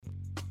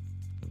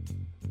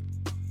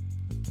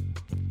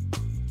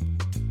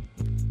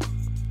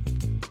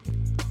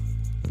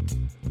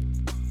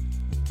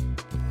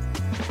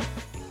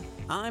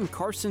I'm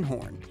Carson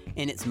Horn,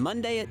 and it's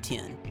Monday at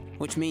 10,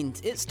 which means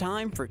it's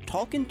time for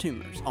Talkin'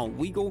 Tumors on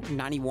Weagle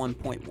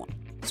 91.1.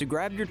 So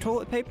grab your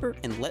toilet paper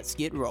and let's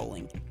get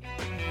rolling.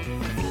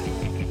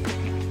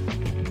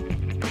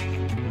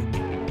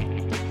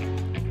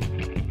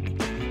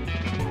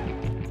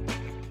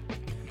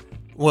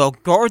 Well,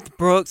 Garth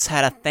Brooks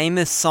had a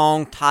famous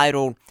song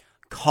titled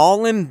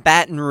Callin'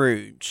 Baton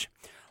Rouge.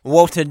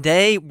 Well,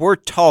 today we're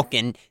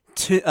talking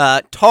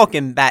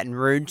Baton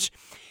Rouge.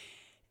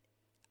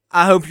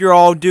 I hope you're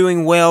all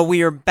doing well.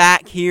 We are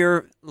back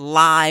here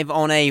live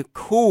on a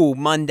cool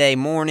Monday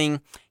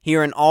morning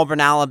here in Auburn,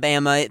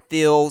 Alabama. It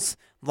feels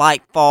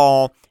like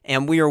fall,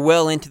 and we are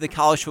well into the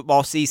college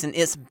football season.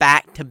 It's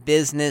back to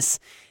business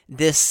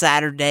this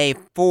Saturday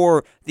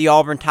for the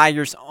Auburn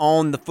Tigers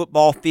on the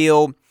football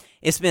field.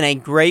 It's been a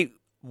great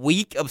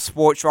week of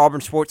sports for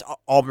Auburn sports,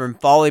 Auburn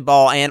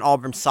volleyball and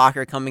Auburn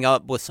soccer coming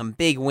up with some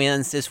big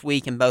wins this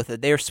week in both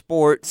of their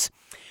sports.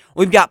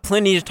 We've got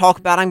plenty to talk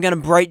about. I'm going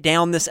to break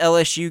down this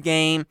LSU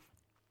game.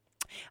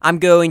 I'm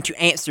going to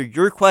answer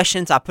your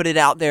questions. I put it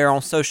out there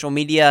on social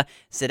media.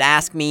 Said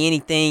ask me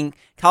anything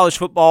college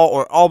football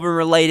or Auburn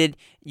related.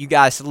 You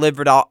guys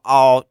delivered.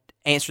 I'll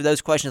answer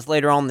those questions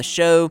later on the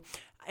show.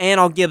 And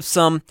I'll give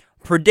some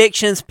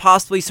predictions,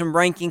 possibly some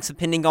rankings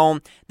depending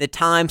on the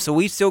time. So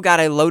we've still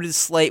got a loaded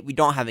slate. We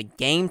don't have a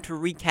game to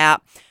recap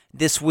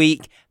this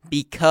week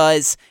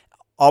because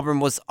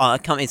Auburn is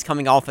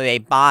coming off of a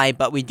bye,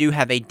 but we do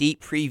have a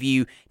deep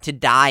preview to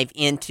dive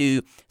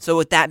into. So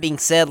with that being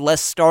said,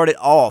 let's start it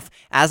off.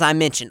 As I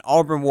mentioned,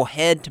 Auburn will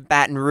head to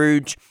Baton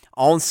Rouge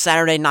on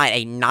Saturday night,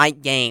 a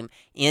night game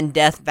in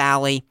Death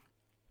Valley.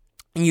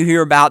 And you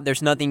hear about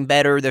there's nothing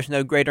better, there's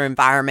no greater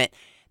environment.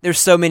 There's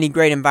so many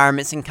great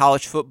environments in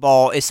college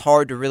football. It's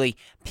hard to really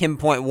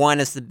pinpoint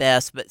one as the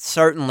best, but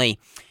certainly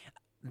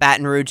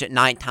Baton Rouge at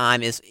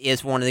nighttime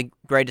is one of the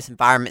greatest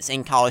environments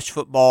in college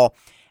football.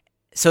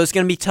 So it's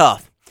going to be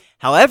tough.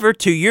 However,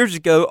 2 years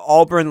ago,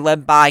 Auburn,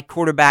 led by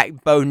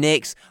quarterback Bo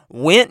Nix,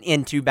 went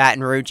into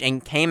Baton Rouge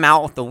and came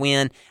out with the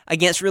win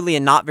against really a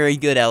not very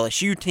good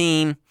LSU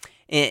team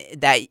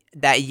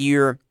that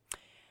year.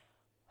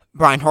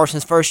 Brian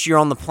Harson's first year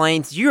on the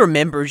Plains. You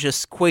remember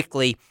just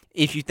quickly,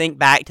 if you think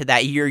back to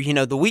that year,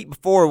 the week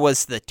before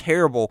was the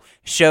terrible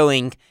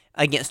showing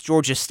against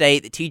Georgia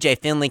State that TJ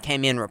Finley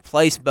came in,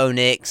 replaced Bo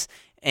Nix,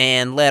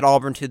 and led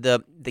Auburn to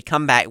the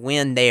comeback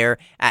win there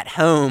at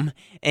home.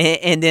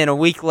 And then a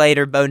week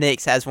later, Bo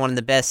Nix has one of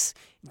the best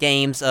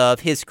games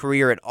of his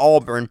career at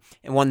Auburn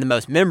and one of the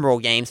most memorable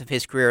games of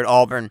his career at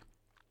Auburn.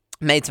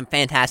 Made some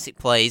fantastic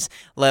plays,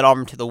 led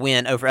Auburn to the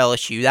win over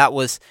LSU. That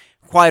was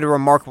quite a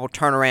remarkable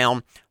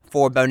turnaround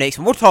for Bo Nix.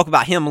 And we'll talk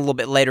about him a little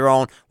bit later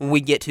on when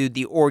we get to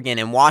the Oregon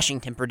and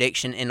Washington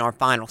prediction in our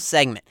final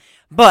segment.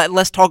 But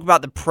let's talk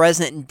about the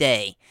present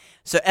day.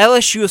 So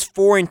LSU is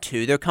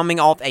 4-2. They're coming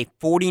off a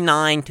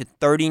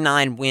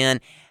 49-39 win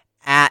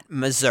at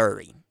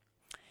Missouri.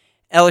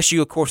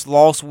 LSU, of course,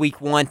 lost week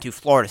 1 to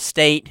Florida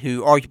State,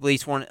 who arguably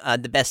is one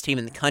of the best team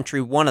in the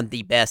country, one of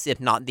the best,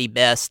 if not the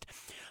best.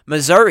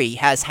 Missouri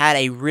has had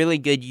a really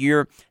good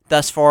year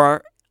thus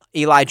far.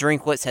 Eli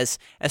Drinkwitz has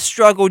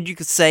struggled, you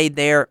could say,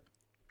 there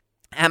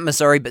at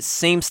Missouri, but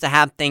seems to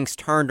have things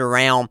turned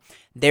around.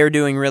 They're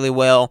doing really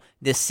well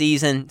this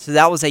season. So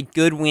that was a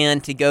good win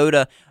to go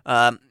to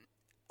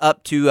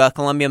up to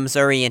Columbia,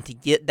 Missouri, and to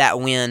get that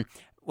win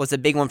was a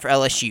big one for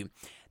LSU.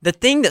 The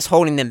thing that's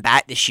holding them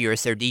back this year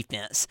is their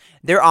defense.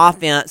 Their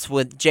offense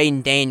with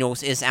Jaden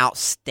Daniels is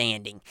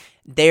outstanding.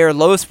 Their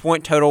lowest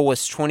point total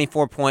was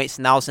 24 points,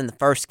 and that was in the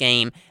first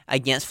game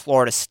against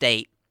Florida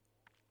State.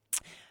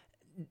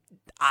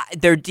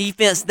 Their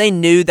defense, they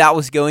knew that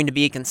was going to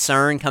be a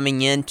concern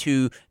coming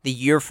into the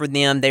year for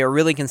them. They were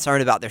really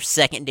concerned about their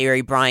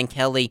secondary. Brian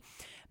Kelly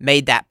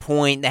made that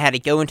point. They had to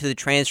go into the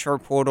transfer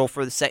portal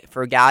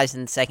for guys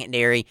in the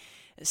secondary.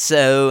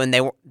 And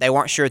they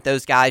weren't sure if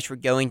those guys were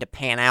going to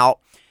pan out.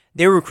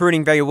 They were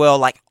recruiting very well,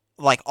 like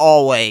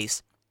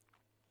always,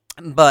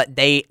 but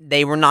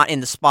they were not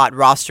in the spot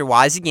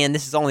roster-wise. Again,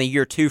 this is only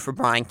year 2 for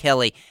Brian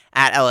Kelly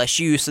at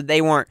LSU, so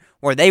they weren't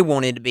where they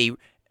wanted to be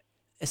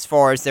as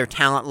far as their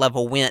talent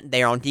level went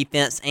there on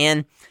defense,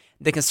 and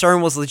the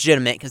concern was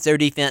legitimate because their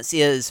defense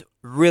is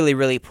really,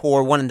 really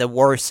poor, one of the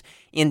worst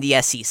in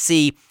the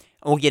SEC.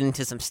 We'll get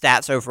into some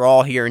stats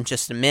overall here in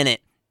just a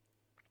minute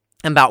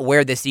about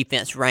where this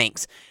defense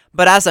ranks.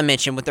 But as I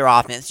mentioned with their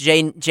offense,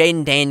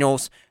 Jaden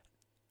Daniels,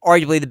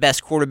 arguably the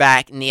best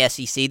quarterback in the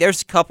SEC.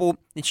 There's a couple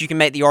that you can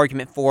make the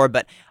argument for,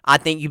 but I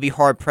think you'd be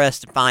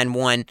hard-pressed to find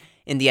one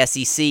in the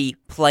SEC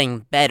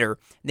playing better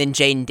than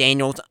Jaden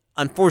Daniels.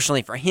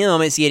 Unfortunately for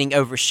him, it's getting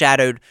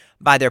overshadowed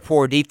by their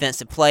poor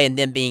defensive play and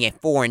them being a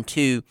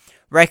 4-2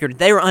 record. If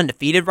they were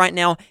undefeated right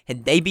now,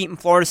 had they beaten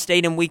Florida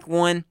State in week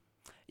 1,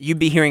 you'd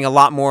be hearing a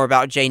lot more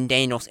about Jaden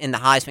Daniels in the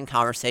Heisman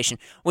conversation,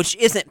 which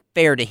isn't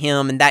fair to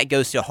him, and that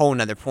goes to a whole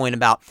other point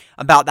about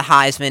the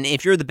Heisman.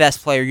 If you're the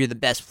best player, you're the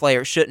best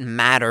player. It shouldn't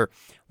matter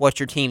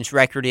what your team's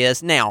record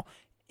is. Now,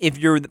 if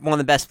you're one of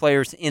the best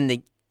players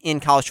in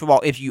college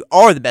football, if you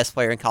are the best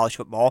player in college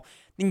football,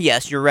 then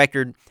yes, your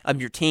record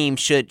of your team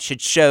should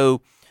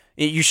show,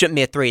 You shouldn't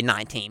be a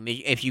 3-9 team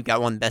if you've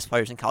got one of the best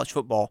players in college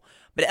football.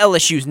 But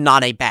LSU's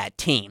not a bad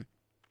team.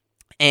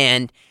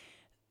 And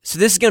so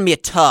this is going to be a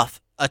tough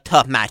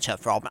matchup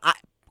for Auburn.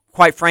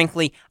 Quite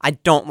frankly, I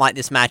don't like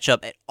this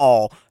matchup at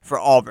all for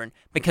Auburn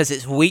because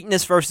it's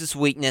weakness versus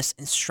weakness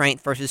and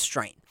strength versus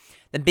strength.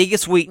 The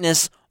biggest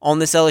weakness on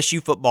this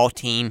LSU football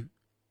team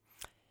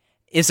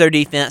is their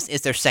defense,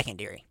 is their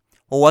secondary.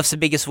 Well, what's the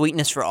biggest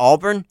weakness for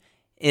Auburn?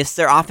 It's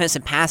their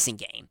offensive passing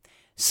game.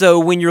 So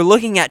when you're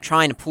looking at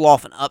trying to pull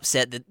off an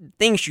upset, the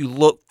things you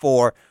look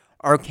for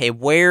are, okay,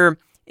 where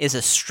is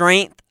a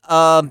strength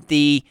of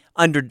the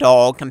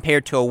underdog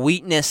compared to a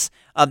weakness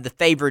of the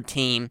favored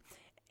team?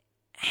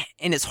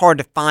 And it's hard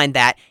to find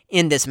that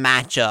in this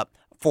matchup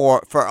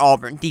for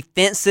Auburn.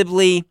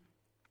 Defensively,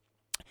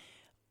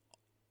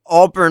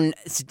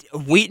 Auburn's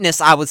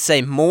weakness, I would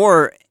say,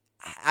 more.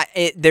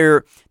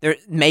 They're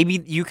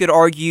maybe you could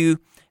argue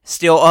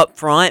still up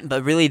front,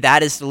 but really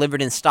that is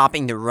delivered in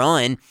stopping the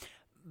run.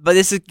 But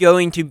this is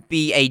going to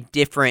be a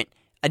different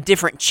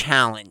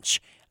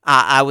challenge,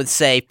 I would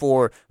say,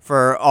 for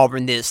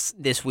Auburn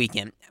this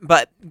weekend.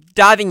 But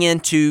diving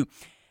into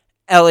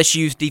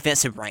LSU's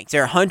defensive ranks,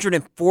 they're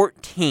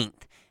 114th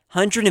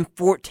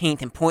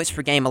in points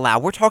per game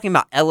allowed. We're talking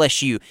about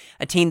LSU,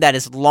 a team that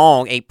is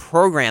a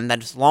program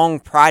that has long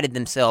prided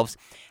themselves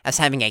as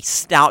having a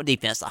stout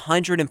defense.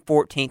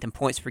 114th in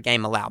points per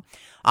game allowed,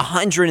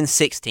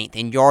 116th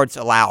in yards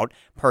allowed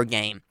per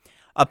game.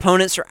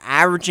 Opponents are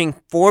averaging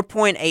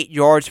 4.8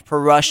 yards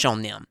per rush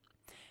on them.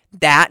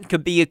 That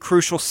could be a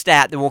crucial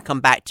stat that we'll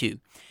come back to.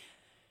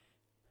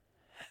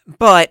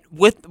 But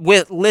with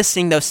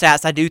listing those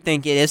stats, I do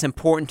think it is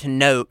important to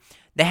note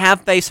they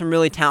have faced some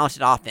really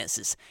talented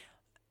offenses.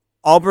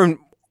 Auburn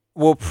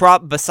will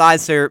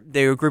besides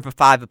their group of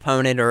 5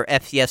 opponent or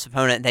FCS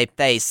opponent they've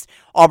faced,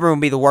 Auburn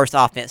will be the worst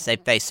offense they've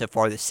faced so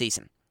far this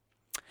season.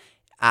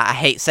 I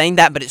hate saying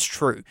that, but it's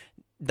true.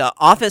 The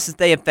offenses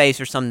they have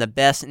faced are some of the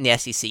best in the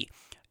SEC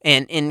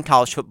and in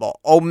college football.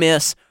 Ole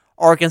Miss,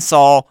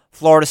 Arkansas,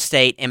 Florida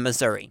State, and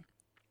Missouri.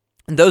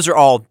 And those are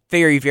all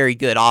very, very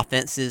good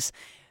offenses.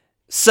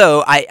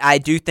 So I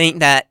do think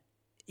that,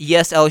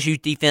 yes, LSU's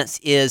defense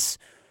is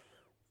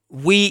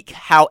weak.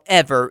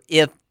 However,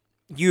 if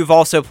you've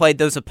also played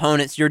those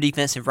opponents, your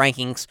defensive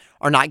rankings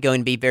are not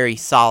going to be very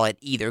solid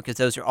either because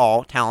those are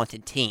all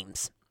talented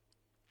teams.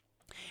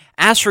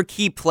 As for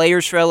key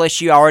players for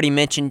LSU, I already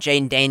mentioned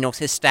Jaden Daniels.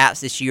 His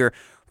stats this year,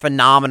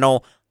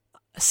 phenomenal.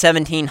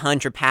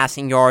 1,700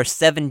 passing yards,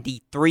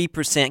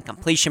 73%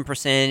 completion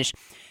percentage,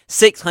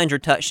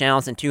 600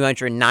 touchdowns, and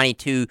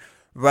 292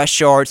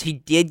 rush yards. He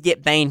did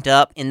get banged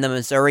up in the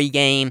Missouri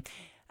game,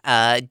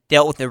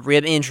 dealt with a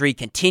rib injury,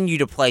 continued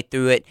to play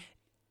through it.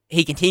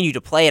 He continued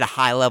to play at a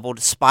high level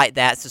despite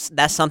that, so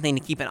that's something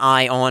to keep an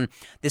eye on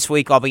this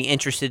week. I'll be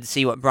interested to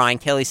see what Brian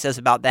Kelly says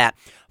about that.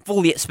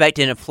 Fully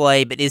expected to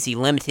play, but is he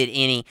limited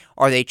any?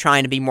 Are they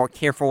trying to be more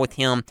careful with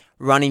him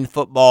running the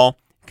football?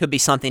 Could be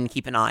something to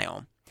keep an eye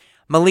on.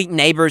 Malik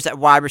Neighbors at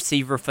wide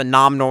receiver,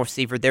 phenomenal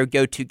receiver. Their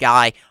go-to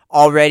guy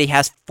already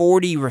has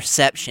 40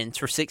 receptions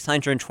for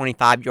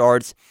 625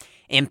 yards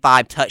and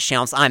 5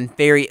 touchdowns. I'm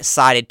very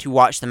excited to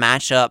watch the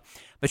matchup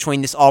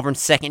between this Auburn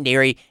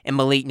secondary and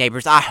Malik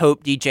Neighbors. I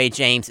hope DJ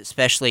James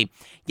especially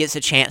gets a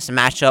chance to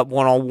match up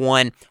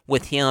one-on-one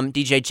with him.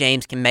 DJ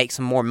James can make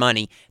some more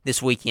money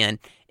this weekend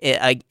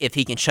if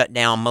he can shut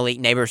down Malik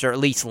Neighbors or at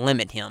least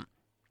limit him.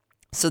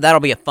 So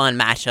that'll be a fun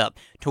matchup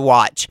to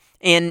watch.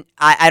 And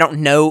I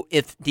don't know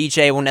if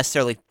DJ will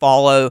necessarily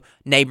follow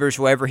Neighbors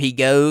wherever he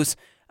goes.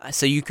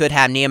 So you could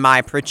have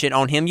Nehemiah Pritchett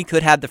on him. You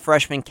could have the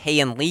freshman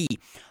Kayan Lee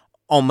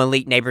on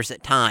Malik Neighbors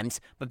at times.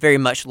 But very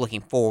much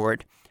looking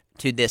forward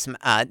to this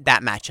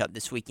that matchup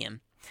this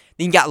weekend.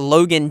 Then you got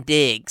Logan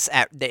Diggs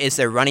is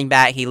their running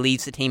back. He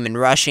leads the team in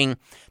rushing,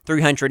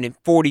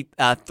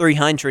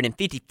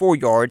 354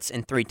 yards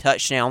and 3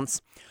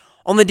 touchdowns.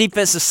 On the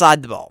defensive side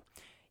of the ball,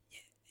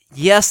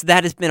 yes,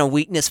 that has been a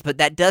weakness, but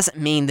that doesn't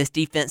mean this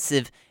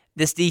defensive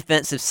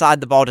side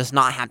of the ball does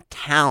not have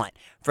talent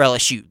for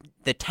LSU.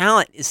 The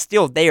talent is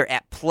still there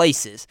at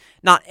places,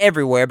 not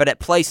everywhere, but at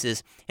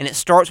places, and it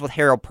starts with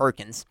Harold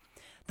Perkins,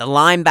 the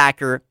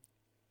linebacker.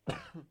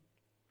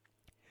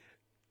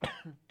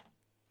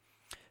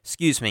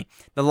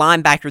 The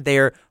linebacker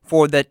there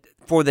for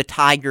the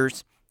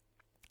Tigers.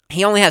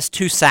 He only has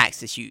 2 sacks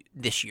this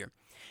year.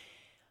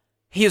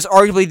 He is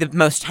arguably the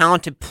most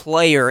talented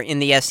player in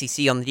the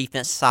SEC on the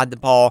defensive side of the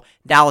ball.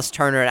 Dallas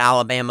Turner at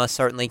Alabama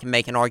certainly can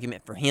make an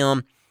argument for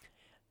him.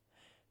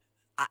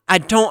 I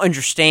don't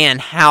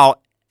understand how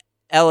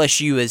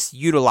LSU is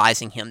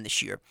utilizing him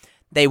this year.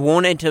 They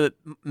wanted to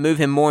move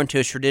him more into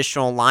a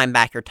traditional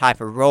linebacker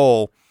type of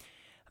role,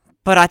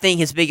 but I think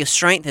his biggest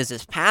strength is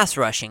his pass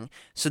rushing.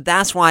 So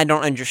that's why I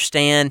don't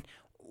understand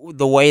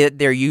the way that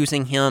they're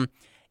using him.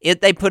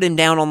 If they put him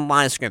down on the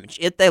line of scrimmage,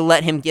 if they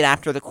let him get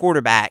after the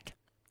quarterback,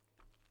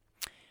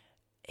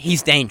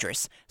 he's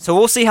dangerous. So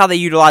we'll see how they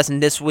utilize him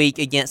this week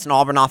against an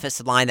Auburn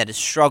offensive line that has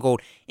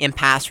struggled in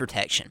pass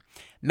protection.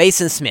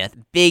 Mason Smith,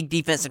 big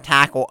defensive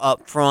tackle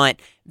up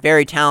front,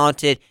 very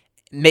talented.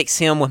 mix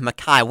him with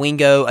Mekhi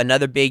Wingo,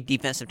 another big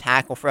defensive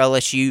tackle for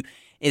LSU,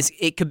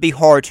 it could be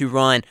hard to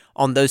run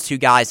on those two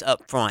guys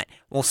up front.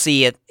 We'll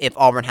see if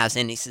Auburn has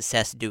any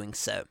success doing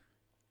so.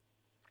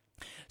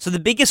 So the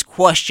biggest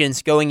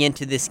questions going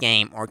into this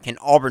game are, can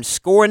Auburn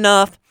score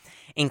enough,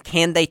 and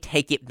can they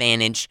take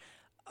advantage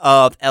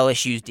of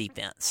LSU's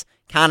defense?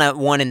 Kind of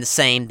one and the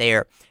same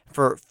there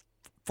for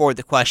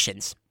the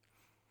questions.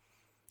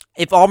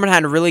 If Auburn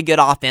had a really good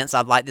offense,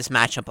 I'd like this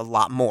matchup a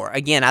lot more.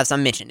 Again, as I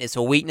mentioned, it's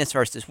a weakness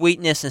versus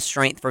weakness and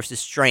strength versus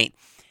strength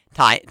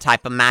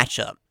type of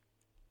matchup.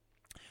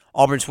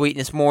 Auburn's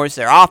weakness more is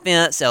their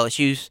offense.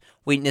 LSU's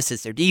weakness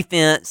is their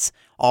defense.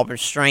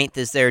 Auburn's strength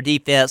is their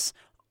defense.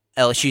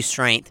 LSU's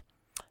strength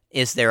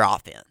is their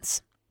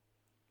offense.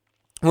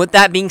 With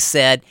that being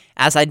said,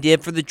 as I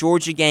did for the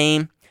Georgia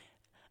game,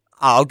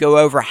 I'll go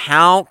over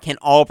how can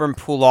Auburn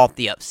pull off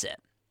the upset.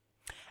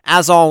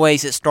 As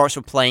always, it starts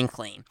with playing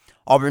clean.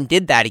 Auburn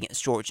did that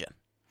against Georgia.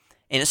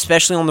 And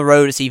especially on the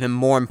road, it's even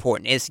more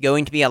important. It's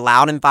going to be a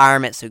loud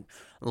environment, so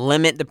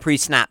limit the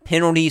pre-snap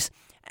penalties.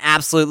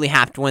 Absolutely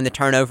have to win the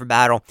turnover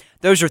battle.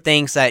 Those are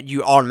things that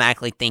you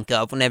automatically think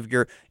of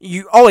whenever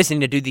you always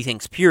need to do these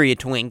things, period,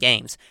 to win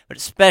games. But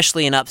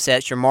especially in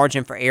upsets, your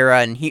margin for error,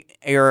 and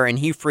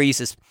Hugh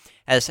Freeze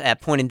has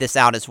pointed this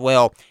out as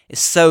well, is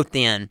so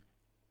thin.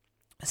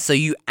 So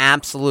you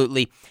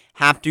absolutely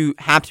have to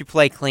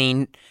play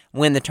clean,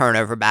 win the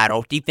turnover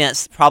battle.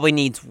 Defense probably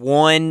needs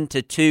 1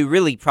 to 2,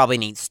 really probably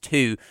needs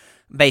 2,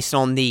 based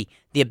on the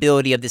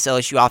ability of this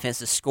LSU offense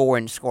to score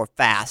and score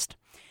fast.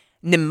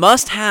 And then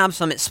must have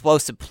some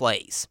explosive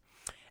plays.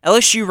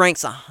 LSU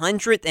ranks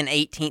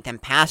 118th in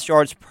pass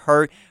yards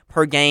per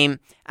game,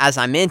 as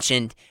I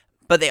mentioned,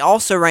 but they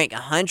also rank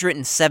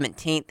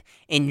 117th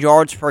in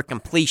yards per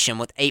completion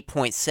with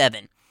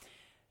 8.7.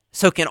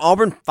 So can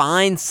Auburn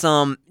find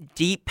some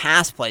deep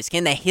pass plays?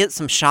 Can they hit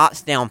some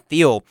shots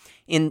downfield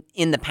in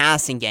the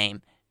passing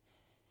game?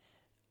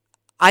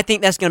 I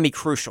think that's going to be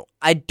crucial.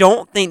 I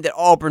don't think that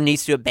Auburn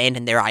needs to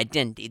abandon their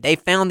identity. They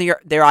found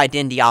their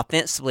identity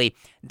offensively.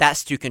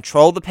 That's to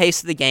control the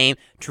pace of the game,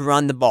 to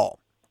run the ball.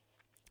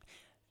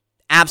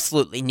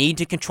 Absolutely need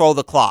to control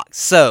the clock.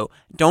 So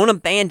don't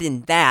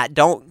abandon that.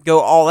 Don't go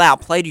all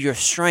out. Play to your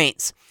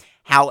strengths.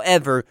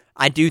 However,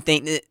 I do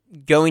think that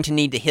going to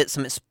need to hit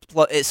some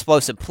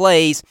explosive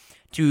plays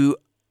to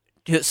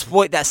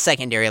exploit that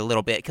secondary a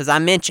little bit. Because I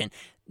mentioned,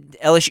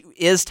 LSU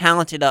is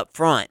talented up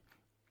front.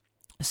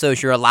 So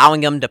if you're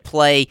allowing them to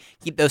play,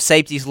 keep those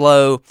safeties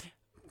low,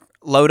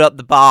 load up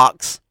the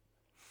box,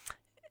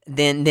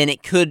 then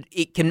it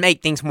can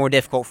make things more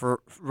difficult for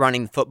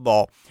running the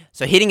football.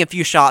 So hitting a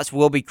few shots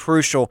will be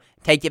crucial.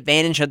 Take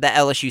advantage of the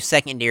LSU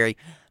secondary,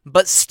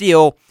 but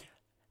still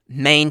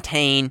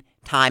maintain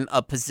time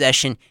of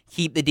possession.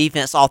 Keep the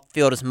defense off the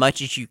field as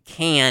much as you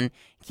can,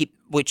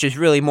 which is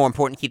really more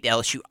important, keep the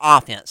LSU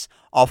offense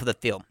off of the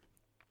field.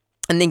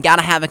 And then got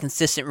to have a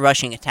consistent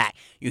rushing attack.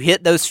 You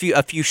hit a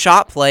few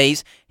shot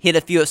plays, hit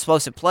a few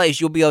explosive plays,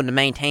 you'll be able to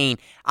maintain,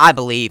 I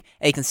believe,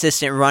 a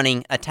consistent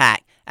running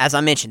attack. As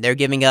I mentioned, they're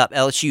giving up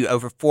LSU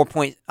over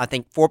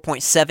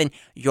 4.7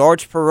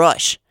 yards per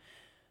rush.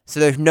 So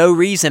there's no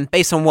reason,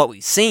 based on what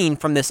we've seen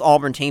from this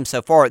Auburn team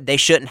so far, they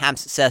shouldn't have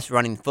success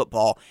running the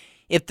football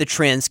if the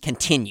trends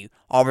continue.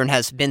 Auburn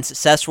has been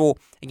successful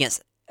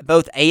against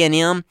both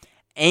A&M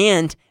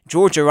and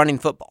Georgia running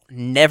football.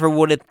 Never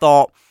would have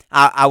thought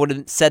I would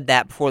have said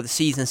that before the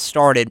season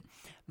started,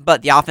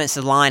 but the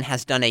offensive line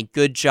has done a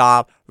good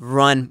job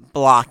run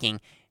blocking.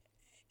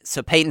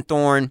 So Peyton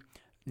Thorne,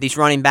 these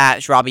running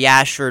backs, Robbie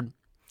Ashford,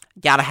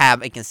 got to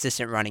have a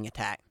consistent running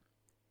attack.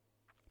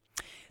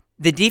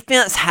 The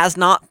defense has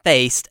not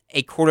faced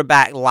a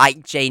quarterback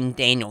like Jaden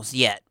Daniels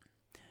yet.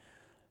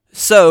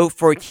 So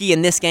for a key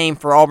in this game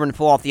for Auburn to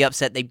pull off the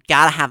upset, they've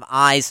got to have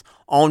eyes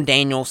on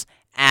Daniels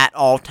at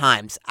all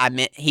times. I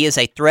mean, he is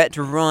a threat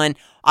to run.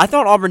 I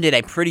thought Auburn did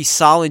a pretty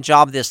solid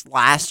job this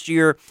last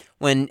year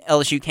when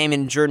LSU came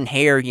in Jordan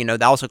Hare.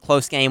 That was a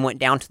close game, went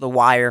down to the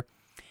wire.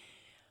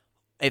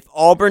 If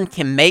Auburn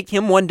can make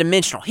him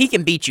one-dimensional, he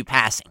can beat you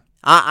passing.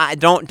 I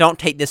don't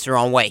take this the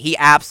wrong way. He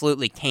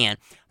absolutely can.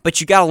 But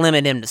you got to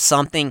limit him to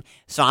something.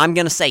 So I'm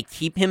going to say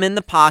keep him in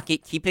the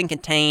pocket, keep him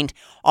contained.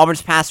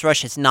 Auburn's pass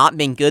rush has not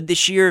been good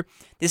this year.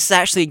 This is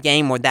actually a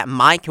game where that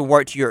might could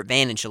work to your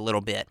advantage a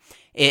little bit.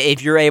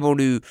 If you're able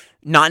to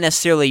not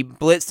necessarily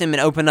blitz him and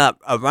open up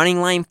a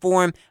running lane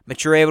for him,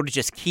 but you're able to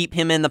just keep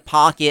him in the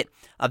pocket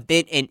a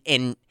bit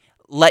and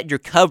let your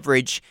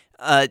coverage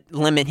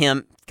limit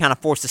him, kind of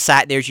force the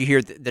sack there as you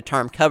hear the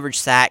term coverage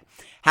sack.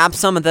 Have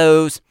some of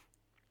those.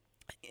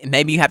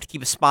 Maybe you have to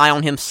keep a spy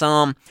on him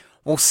some.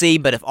 We'll see,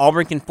 but if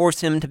Auburn can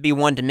force him to be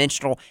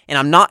one-dimensional, and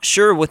I'm not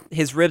sure with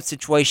his rib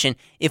situation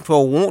if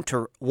he'll want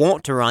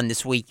to run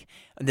this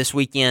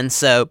weekend.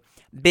 So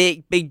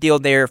big deal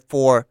there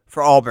for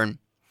Auburn.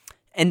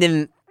 And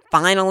then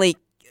finally,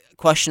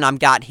 question I've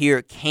got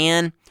here: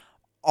 can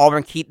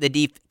Auburn can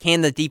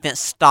the defense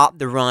stop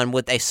the run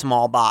with a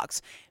small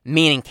box?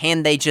 Meaning,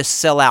 can they just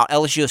sell out?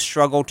 LSU has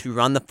struggled to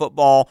run the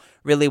football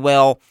really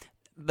well,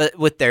 but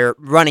with their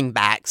running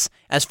backs. quarterbacks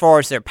as far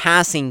as their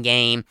passing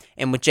game,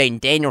 and with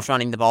Jaden Daniels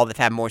running the ball, they've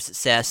had more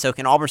success. So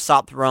can Auburn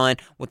stop the run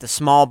with the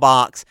small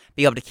box,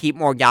 be able to keep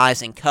more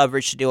guys in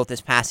coverage to deal with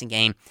this passing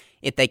game?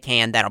 If they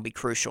can, that'll be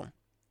crucial.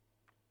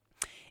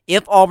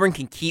 If Auburn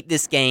can keep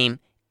this game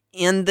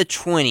in the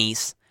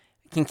 20s,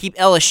 can keep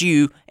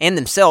LSU and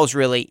themselves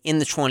really in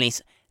the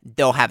 20s,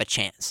 they'll have a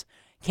chance.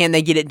 Can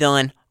they get it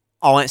done?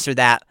 I'll answer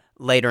that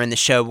later in the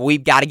show. But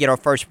we've got to get our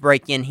first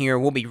break in here.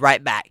 We'll be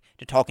right back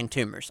to Talking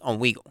Tumors on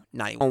Weagle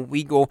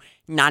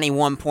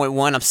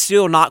 91.1. I'm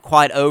still not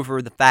quite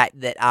over the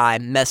fact that I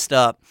messed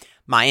up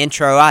my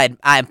intro. I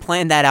had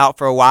planned that out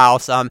for a while,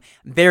 so I'm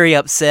very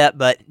upset,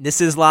 but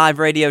this is live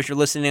radio as you're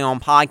listening on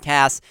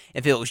podcasts.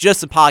 If it was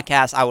just a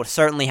podcast, I would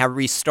certainly have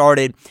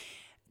restarted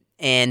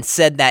and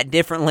said that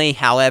differently.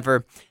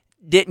 However,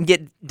 don't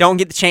get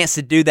the chance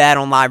to do that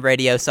on live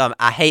radio, so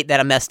I hate that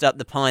I messed up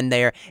the pun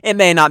there. It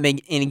may not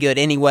be any good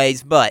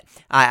anyways, but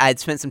I had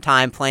spent some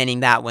time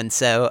planning that one,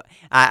 so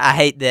I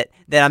hate that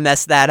I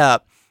messed that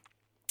up.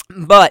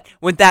 But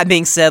with that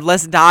being said,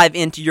 let's dive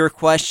into your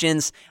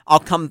questions. I'll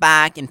come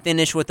back and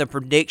finish with a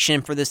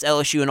prediction for this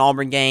LSU and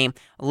Auburn game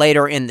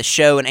later in the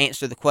show and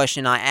answer the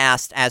question I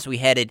asked as we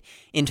headed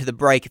into the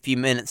break a few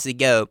minutes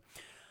ago.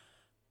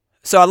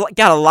 So I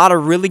got a lot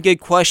of really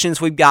good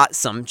questions. We've got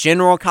some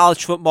general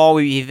college football,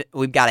 we've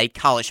got a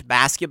college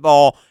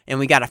basketball, and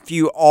we got a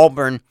few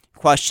Auburn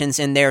questions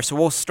in there. So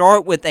we'll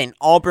start with an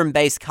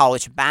Auburn-based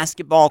college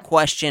basketball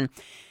question.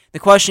 The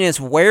question is,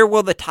 where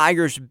will the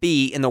Tigers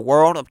be in the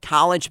world of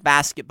college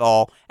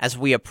basketball as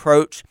we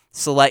approach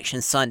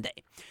Selection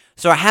Sunday?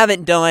 So I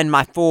haven't done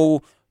my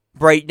full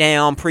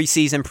breakdown,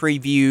 preseason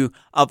preview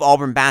of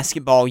Auburn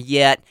basketball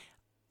yet.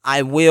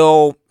 I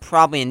will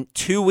probably in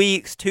 2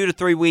 to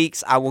 3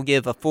 weeks, I will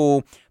give a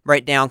full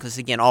breakdown because,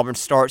 again, Auburn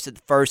starts at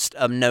the 1st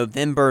of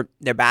November,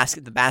 the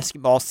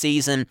basketball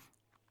season.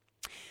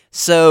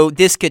 So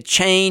this could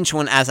change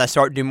as I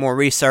start doing more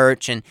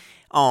research and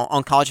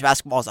on college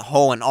basketball as a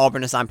whole and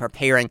Auburn as I'm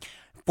preparing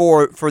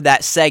for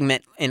that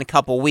segment in a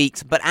couple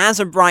weeks. But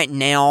as of right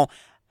now,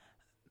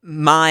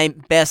 my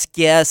best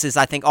guess is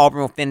I think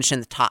Auburn will finish in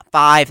the top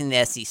 5 in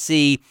the SEC.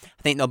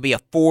 I think there'll be a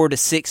 4 to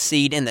 6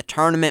 seed in the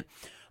tournament.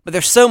 But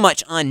there's so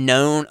much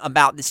unknown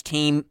about this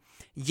team.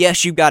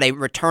 Yes, you've got a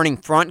returning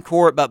front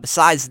court, but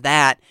besides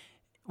that,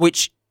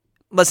 which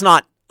let's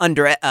not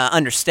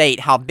understate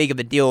how big of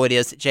a deal it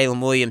is that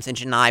Jalen Williams and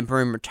Janai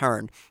Broome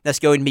returned. That's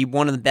going to be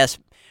one of the best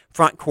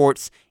front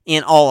courts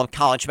in all of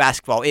college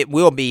basketball. It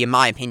will be, in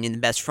my opinion, the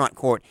best front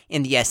court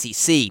in the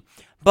SEC.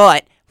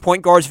 But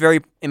point guard is a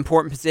very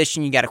important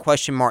position. You got a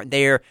question mark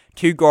there.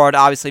 2 guard,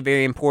 obviously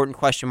very important,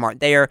 question mark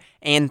there.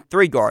 And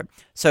 3 guard.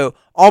 So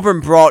Auburn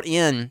brought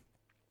in,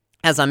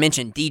 as I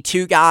mentioned,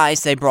 D2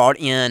 guys. They brought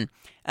in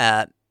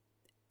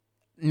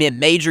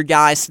mid-major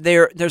guys.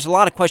 There's a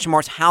lot of question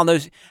marks how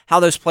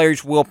those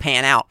players will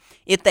pan out.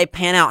 If they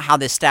pan out how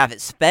this staff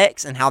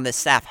expects and how this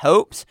staff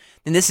hopes,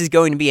 then this is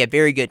going to be a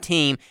very good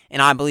team,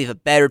 and I believe a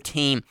better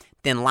team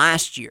than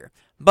last year.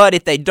 But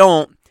if they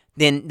don't,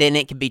 then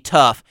it could be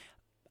tough.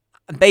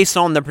 Based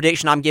on the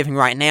prediction I'm giving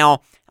right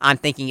now, I'm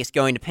thinking it's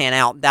going to pan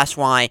out. That's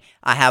why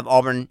I have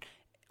Auburn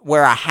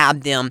where I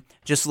have them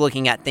just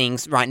looking at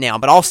things right now.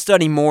 But I'll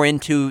study more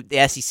into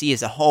the SEC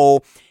as a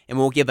whole, and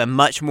we'll give a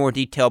much more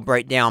detailed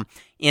breakdown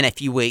in a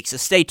few weeks. So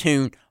stay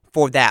tuned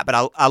for that.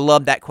 But I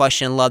love that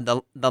question, love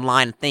the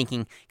line of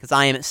thinking, because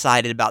I am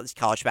excited about this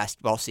college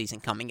basketball season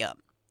coming up.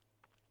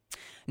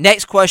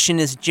 Next question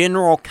is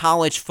general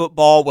college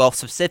football, well,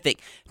 specific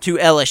to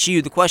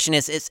LSU. The question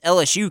is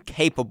LSU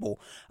capable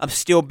of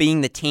still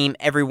being the team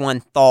everyone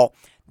thought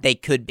they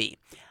could be?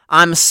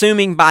 I'm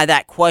assuming by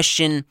that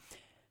question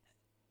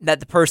that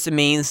the person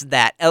means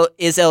that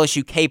is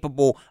LSU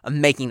capable of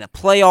making the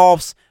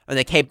playoffs? Are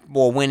they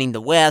capable of winning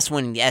the West,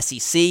 winning the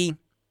SEC?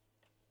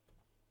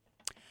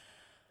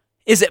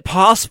 Is it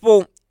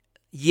possible?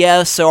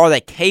 Yes. So are they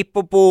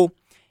capable?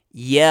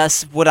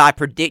 Yes. Would I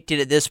predict it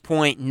at this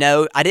point?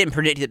 No. I didn't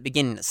predict it at the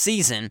beginning of the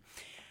season.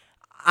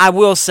 I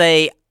will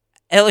say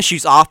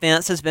LSU's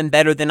offense has been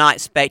better than I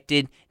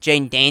expected.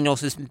 Jaden Daniels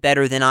has been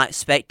better than I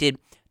expected.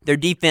 Their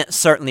defense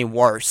certainly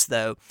worse,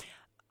 though.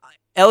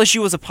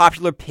 LSU was a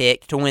popular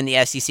pick to win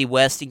the SEC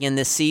West again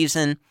this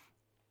season.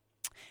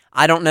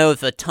 I don't know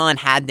if a ton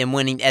had them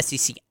winning the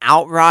SEC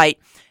outright.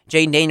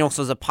 Jaden Daniels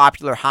was a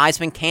popular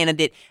Heisman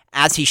candidate,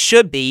 as he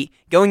should be.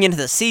 Going into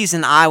the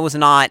season, I was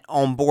not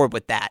on board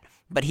with that.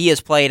 But he has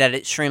played at an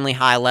extremely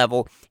high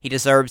level. He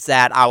deserves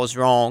that. I was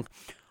wrong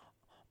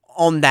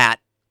on that.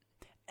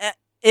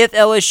 If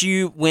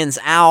LSU wins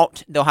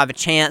out, they'll have a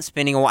chance,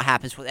 depending on what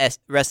happens with the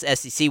rest of the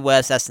SEC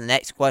West. That's the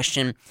next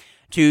question,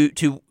 to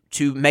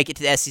make it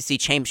to the SEC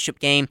championship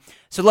game.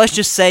 So let's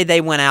just say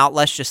they went out.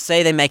 Let's just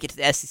say they make it to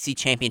the SEC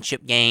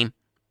championship game.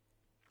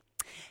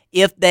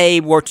 If they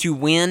were to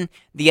win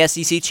the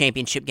SEC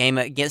championship game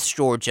against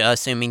Georgia,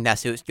 assuming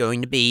that's who it's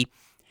going to be,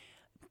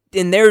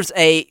 then there's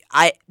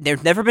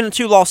never been a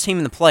 2-loss team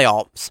in the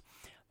playoffs,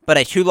 but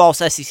a 2-loss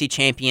SEC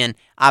champion,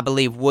 I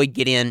believe, would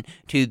get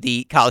into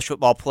the college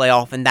football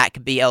playoff, and that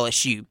could be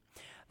LSU.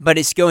 but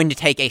it's going to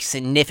take a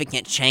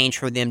significant change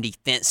for them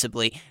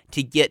defensively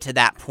to get to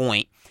that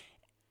point.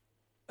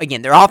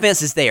 Again, their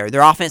offense is there.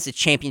 Their offense is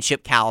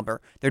championship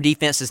caliber. Their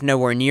defense is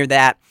nowhere near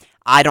that.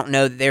 I don't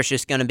know that there's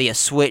just going to be a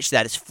switch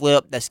that is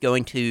flipped that's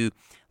going to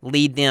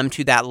lead them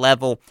to that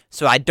level.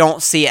 So I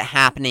don't see it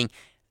happening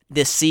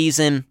this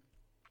season.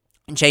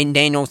 Jaden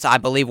Daniels, I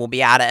believe, will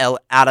be out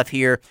of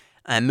here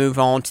and move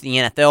on to the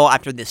NFL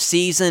after this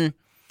season.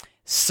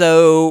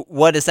 So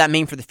what does that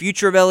mean for the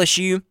future of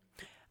LSU?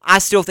 I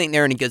still think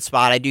they're in a good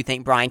spot. I do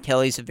think Brian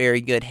Kelly's a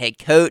very good head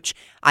coach.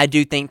 I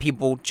do think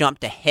people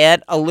jumped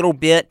ahead a little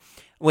bit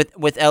with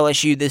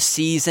LSU this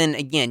season.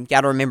 Again,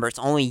 got to remember, it's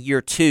only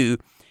year 2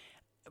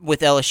 with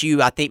LSU.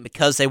 I think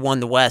because they won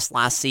the West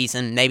last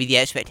season, maybe the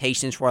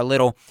expectations were a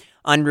little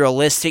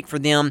unrealistic for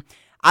them.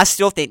 I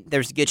still think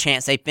there's a good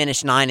chance they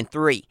finish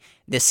 9-3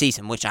 this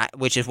season, which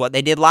is what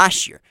they did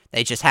last year.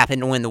 They just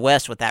happened to win the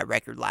West with that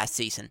record last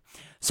season.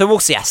 So we'll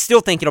see. I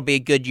still think it'll be a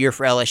good year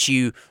for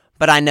LSU,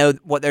 but I know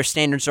what their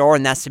standards are,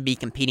 and that's to be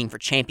competing for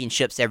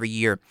championships every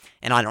year,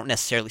 and I don't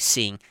necessarily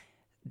see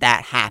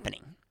that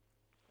happening.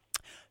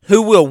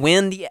 Who will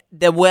win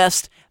the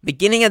West?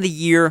 Beginning of the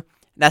year,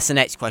 that's the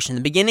next question.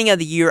 The beginning of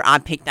the year, I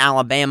picked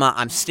Alabama.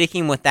 I'm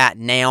sticking with that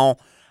now.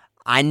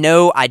 I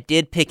know I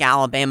did pick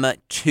Alabama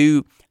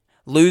to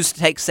lose to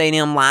Texas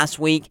A&M last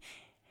week,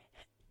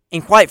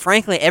 and quite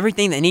frankly,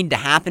 everything that needed to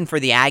happen for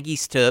the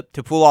Aggies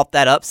to pull off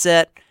that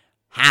upset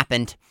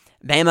happened.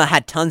 Bama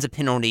had tons of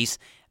penalties.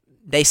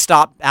 They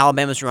stopped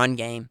Alabama's run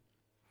game,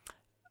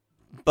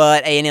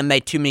 but A&M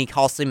made too many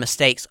costly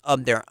mistakes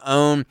of their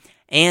own,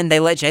 and they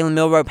let Jalen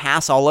Milroe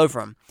pass all over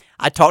them.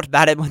 I talked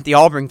about it with the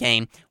Auburn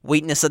game.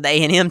 Weakness of the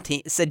A&M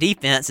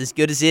defense, as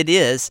good as it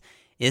is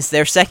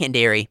their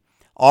secondary.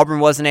 Auburn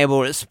wasn't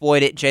able to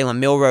exploit it. Jalen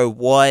Milroe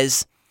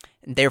was,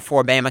 and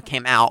therefore Bama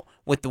came out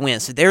with the win.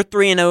 So they're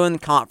 3-0 in the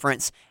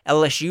conference.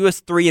 LSU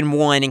is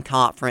 3-1 in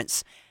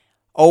conference.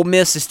 Ole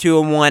Miss is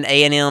 2-1.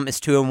 A&M is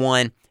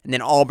 2-1. And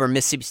then Auburn,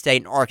 Mississippi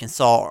State, and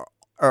Arkansas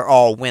are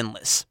all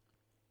winless.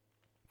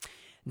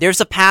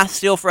 There's a path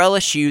still for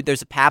LSU,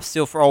 there's a path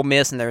still for Ole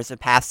Miss, and there's a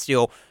path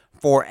still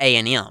for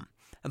A&M.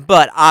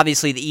 But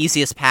obviously the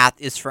easiest path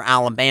is for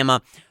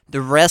Alabama.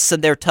 The rest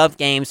of their tough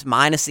games,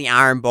 minus the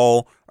Iron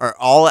Bowl, are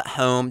all at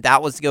home.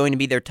 That was going to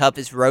be their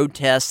toughest road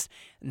test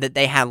that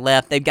they had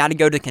left. They've got to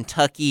go to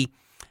Kentucky,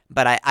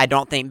 but I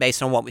don't think,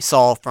 based on what we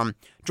saw from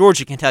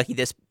Georgia, Kentucky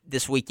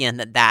this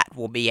weekend, that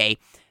will be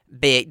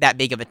that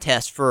big of a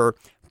test for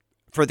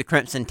the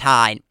Crimson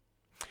Tide.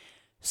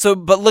 So,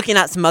 but looking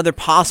at some other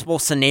possible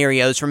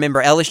scenarios,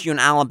 remember LSU and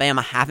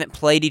Alabama haven't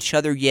played each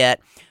other yet.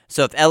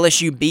 So if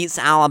LSU beats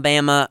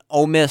Alabama,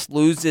 Ole Miss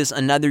loses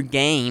another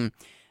game,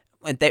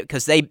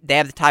 because they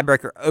have the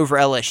tiebreaker over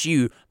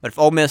LSU. But if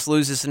Ole Miss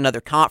loses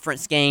another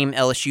conference game,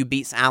 LSU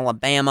beats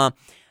Alabama,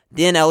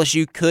 then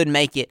LSU could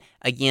make it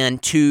again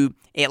to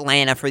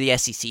Atlanta for the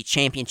SEC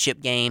championship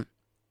game.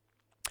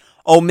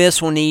 Ole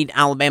Miss will need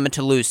Alabama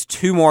to lose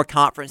 2 more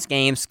conference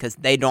games because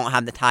they don't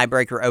have the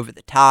tiebreaker over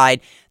the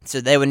Tide.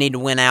 So they would need to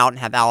win out and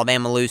have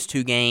Alabama lose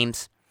 2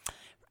 games.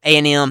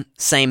 A&M,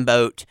 same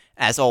boat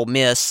as Ole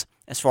Miss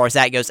as far as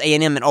that goes.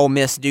 A&M and Ole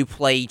Miss do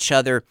play each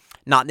other,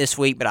 not this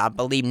week, but I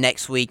believe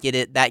next week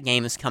that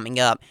game is coming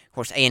up. Of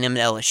course, A&M and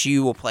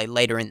LSU will play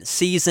later in the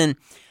season.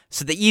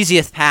 So the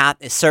easiest path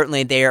is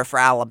certainly there for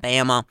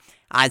Alabama.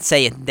 I'd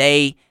say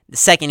the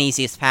second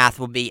easiest path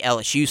will be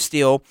LSU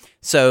still.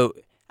 So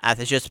as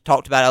I just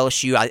talked about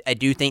LSU, I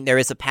do think there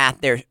is a path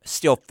there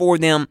still for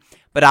them,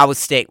 but I would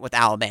stick with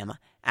Alabama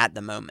at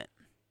the moment.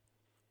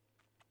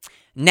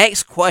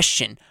 Next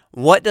question.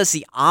 What does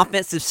the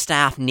offensive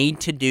staff need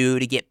to do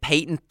to get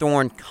Peyton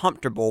Thorne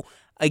comfortable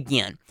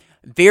again?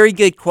 Very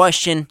good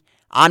question.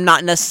 I'm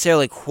not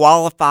necessarily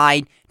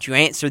qualified to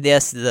answer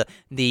this.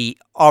 The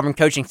Auburn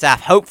coaching staff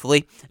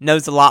hopefully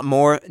knows a lot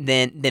more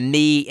than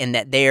me, and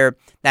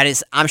that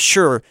is, I'm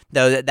sure,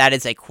 though, that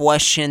is a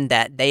question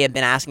that they have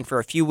been asking for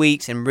a few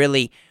weeks, and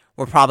really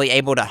were probably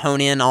able to hone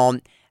in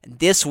on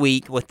this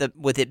week with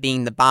it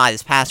being the bye,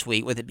 this past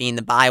week, with it being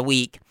the bye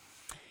week.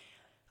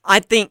 I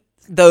think,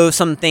 though,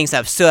 some things that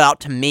have stood out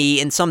to me,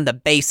 and some of the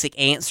basic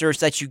answers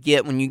that you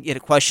get when you get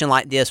a question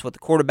like this with the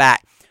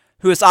quarterback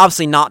who has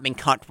obviously not been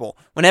comfortable.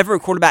 Whenever a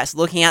quarterback's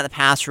looking at the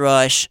pass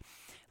rush,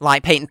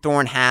 like Peyton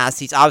Thorne has,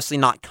 he's obviously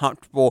not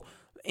comfortable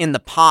in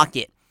the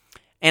pocket.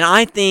 And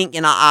I think,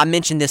 and I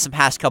mentioned this the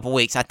past couple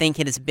weeks, I think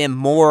it has been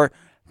more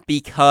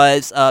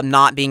because of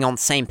not being on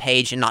the same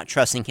page and not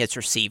trusting his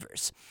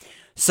receivers.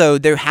 So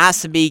there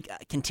has to be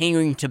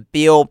continuing to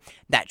build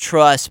that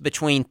trust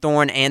between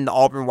Thorne and the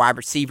Auburn wide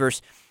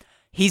receivers.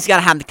 He's got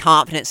to have the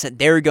confidence that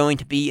they're going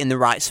to be in the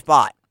right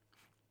spot.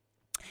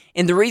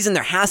 And the reason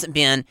there hasn't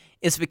been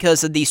is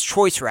because of these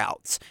choice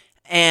routes.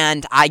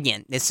 And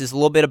again, this is a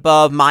little bit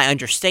above my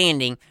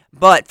understanding,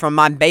 but from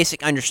my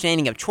basic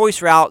understanding of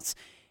choice routes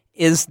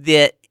is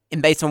that,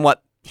 and based on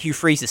what Hugh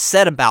Freeze has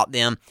said about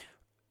them,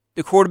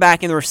 the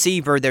quarterback and the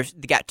receiver, they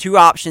got 2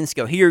 options,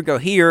 go here, go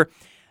here.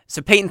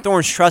 So Peyton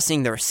Thorne's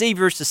trusting the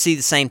receivers to see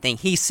the same thing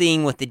he's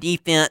seeing with the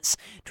defense,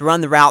 to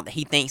run the route that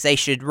he thinks they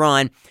should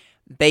run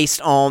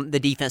based on the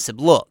defensive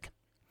look.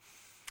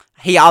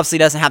 he obviously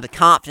doesn't have the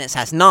confidence,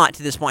 has not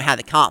to this point had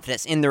the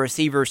confidence in the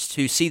receivers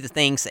to see the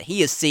things that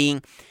he is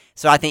seeing.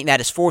 So I think that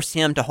has forced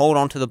him to hold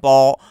on to the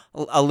ball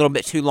a little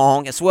bit too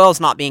long, as well as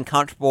not being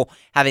comfortable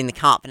having the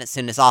confidence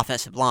in his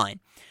offensive line.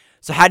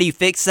 So how do you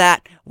fix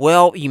that?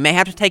 Well, you may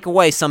have to take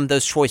away some of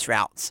those choice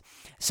routes.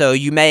 So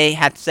you may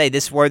have to say,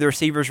 this is where the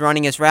receiver's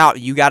running his route,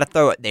 you got to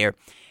throw it there.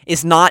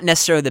 It's not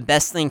necessarily the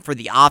best thing for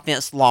the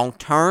offense long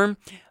term,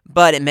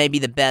 but it may be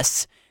the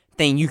best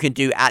thing you can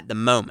do at the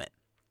moment.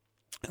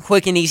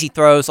 Quick and easy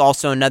throws,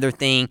 also another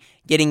thing.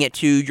 Getting it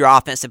to your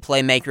offensive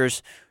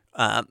playmakers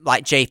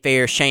like Jay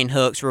Fair, Shane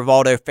Hooks,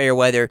 Rivaldo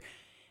Fairweather,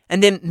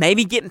 and then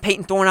maybe getting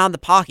Peyton Thorne out of the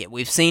pocket.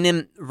 We've seen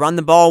him run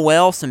the ball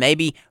well, so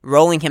maybe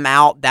rolling him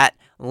out, that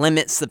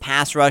limits the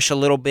pass rush a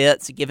little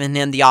bit, so giving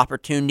him the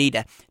opportunity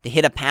to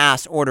hit a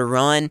pass or to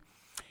run.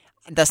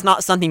 That's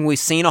not something we've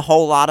seen a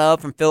whole lot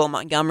of from Philip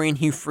Montgomery and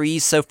Hugh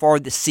Freeze so far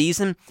this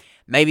season.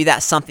 Maybe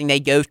that's something they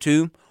go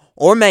to,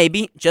 or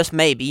maybe, just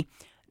maybe,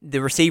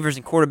 the receivers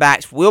and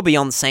quarterbacks will be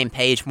on the same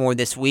page more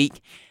this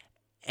week,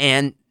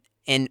 and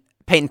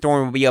Peyton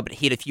Thorne will be able to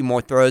hit a few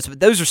more throws. But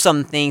those are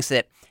some things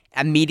that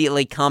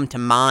immediately come to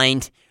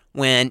mind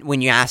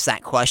when you ask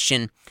that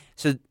question.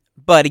 So,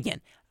 but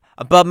again,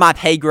 above my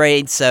pay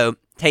grade, so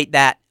take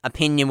that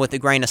opinion with a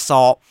grain of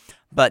salt.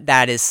 But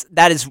that is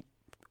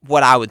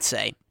what I would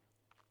say.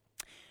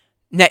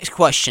 Next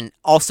question,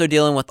 also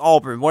dealing with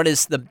Auburn. What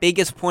is the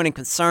biggest point of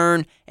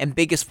concern and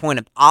biggest point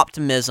of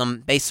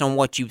optimism based on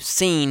what you've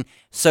seen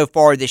so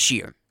far this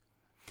year?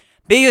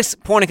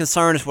 Biggest point of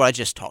concern is what I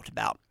just talked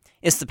about.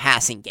 It's the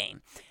passing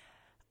game.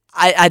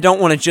 I don't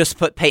want to just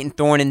put Peyton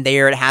Thorne in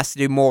there. It has to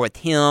do more with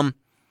him.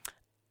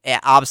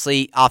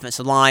 Obviously,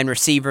 offensive line,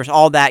 receivers,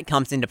 all that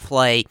comes into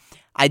play.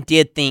 I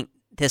did think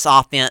this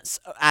offense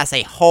as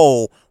a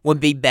whole would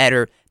be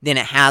better than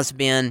it has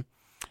been.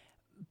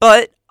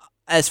 But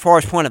as far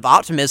as point of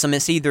optimism,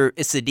 it's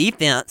the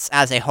defense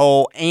as a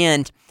whole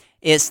and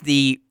it's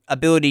the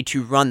ability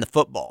to run the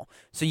football.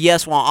 So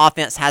yes, while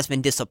offense has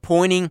been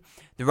disappointing,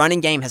 the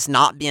running game has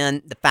not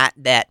been. The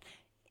fact that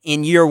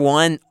in year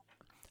one,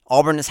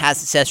 Auburn has had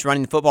success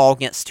running the football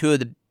against two of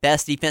the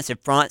best defensive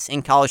fronts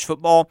in college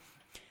football.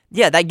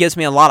 Yeah, that gives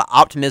me a lot of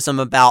optimism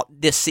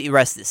about this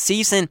rest of the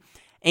season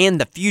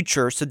and the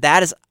future. So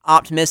that is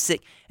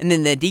optimistic. And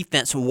then the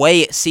defense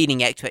way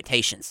exceeding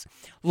expectations.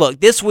 Look,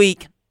 this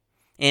week,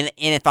 and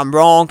if I'm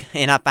wrong,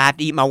 and if I have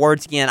to eat my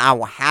words again, I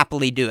will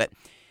happily do it.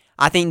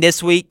 I think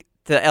this week,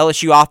 the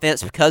LSU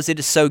offense, because it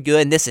is so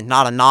good, and this is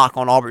not a knock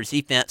on Auburn's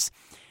defense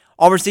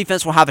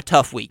will have a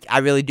tough week. I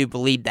really do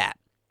believe that.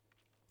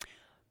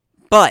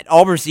 But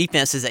Auburn's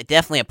defense is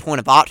definitely a point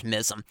of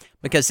optimism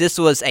because this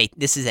is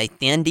a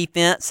thin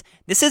defense.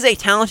 This is a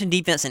talented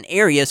defense in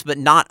areas, but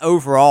not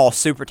overall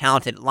super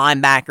talented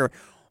linebacker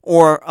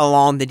or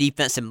along the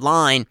defensive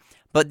line.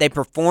 But they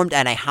performed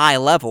at a high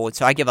level, and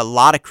so I give a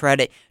lot of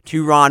credit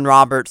to Ron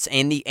Roberts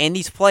and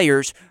these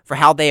players for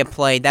how they have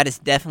played. That is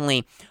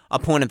definitely a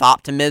point of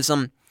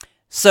optimism.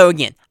 So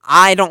again,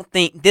 I don't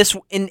think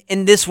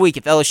in this week,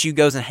 if LSU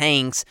goes and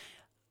hangs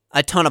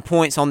a ton of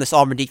points on this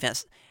Auburn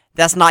defense,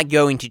 that's not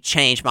going to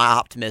change my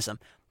optimism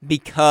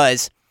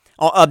because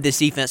of this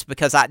defense.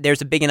 Because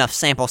there's a big enough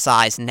sample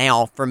size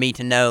now for me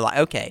to know, like,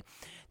 okay,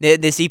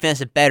 this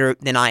defense is better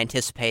than I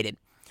anticipated.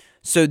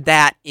 So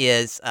that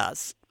is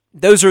us.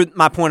 Those are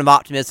my point of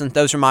optimism.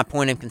 Those are my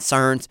point of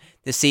concerns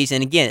this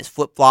season. Again, it's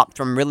flip-flopped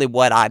from really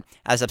what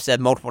as I've said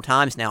multiple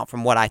times now,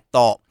 from what I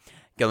thought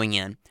going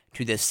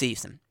into this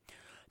season.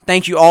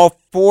 Thank you all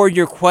for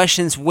your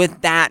questions.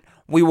 With that,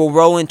 we will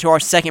roll into our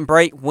second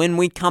break. When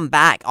we come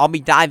back, I'll be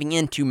diving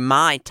into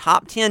my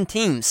top 10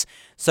 teams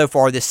so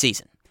far this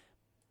season.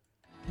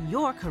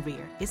 Your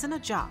career isn't a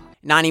job.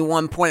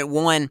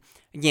 91.1,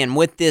 again,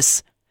 with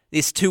these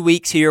 2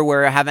 weeks here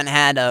where I haven't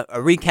had a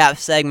recap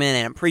segment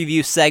and a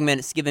preview segment,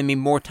 it's given me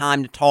more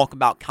time to talk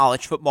about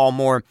college football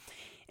more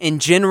in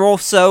general.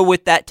 So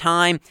with that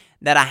time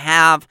that I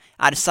have,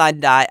 I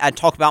decided I'd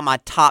talk about my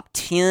top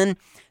 10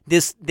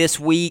 this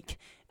week.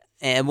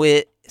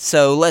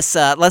 So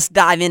let's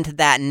dive into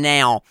that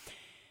now.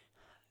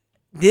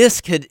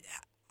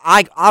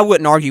 I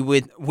wouldn't argue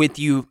with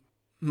you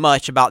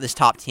much about this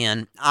top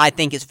 10. I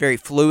think it's very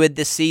fluid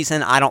this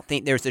season. I don't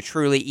think there's a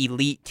truly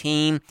elite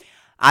team.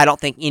 I don't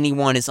think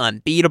anyone is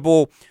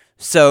unbeatable.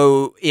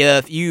 So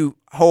if you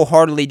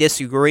wholeheartedly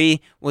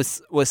disagree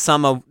with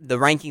some of the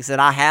rankings that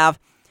I have,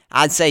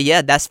 I'd say,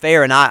 yeah, that's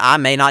fair, and I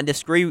may not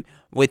disagree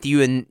with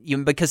you,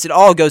 because it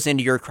all goes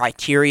into your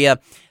criteria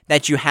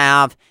that you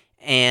have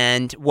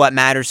and what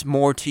matters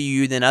more to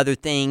you than other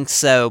things.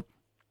 So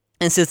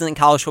this isn't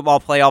college football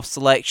playoff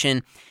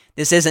selection.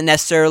 This isn't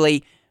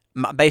necessarily,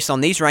 based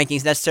on these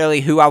rankings,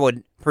 necessarily who I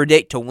would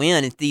predict to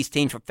win if these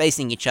teams were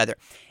facing each other.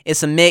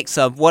 It's a mix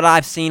of what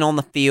I've seen on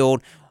the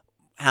field,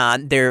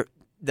 the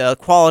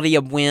quality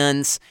of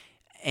wins,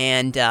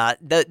 and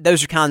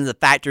those are kind of the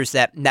factors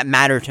that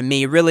matter to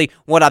me. Really,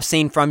 what I've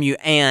seen from you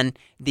and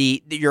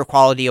your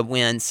quality of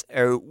wins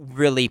are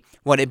really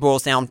what it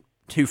boils down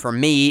to for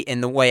me in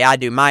the way I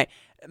do my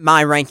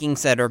my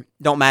rankings that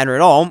don't matter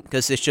at all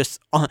because it's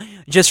just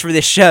for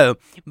this show.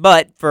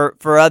 But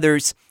for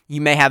others,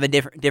 you may have a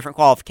different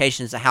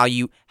qualifications of how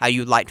you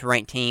would like to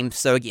rank teams.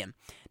 So again,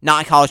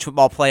 not college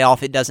football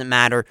playoff, it doesn't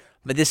matter.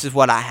 But this is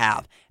what I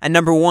have. At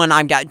number 1,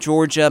 I've got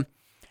Georgia.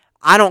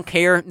 I don't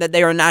care that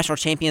they were national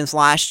champions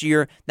last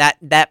year.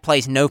 That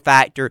plays no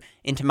factor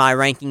into my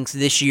rankings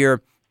this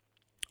year.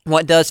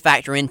 What does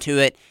factor into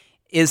it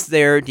is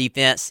their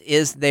defense,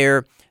 is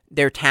their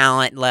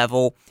talent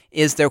level,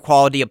 is their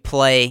quality of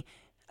play.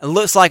 It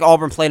looks like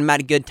Auburn played them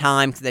at a good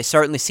time because they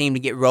certainly seemed to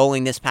get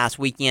rolling this past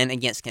weekend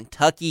against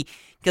Kentucky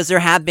because there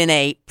have been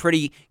a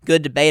pretty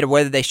good debate of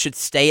whether they should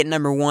stay at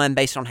number 1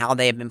 based on how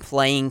they have been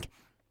playing.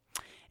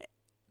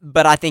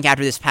 But I think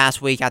after this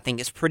past week, I think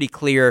it's pretty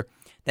clear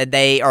that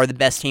they are the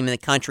best team in the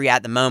country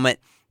at the moment.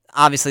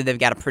 Obviously, they've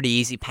got a pretty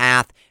easy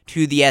path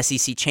to the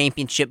SEC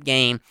championship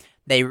game.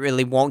 They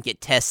really won't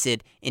get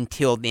tested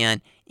until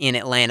then in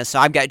Atlanta. So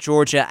I've got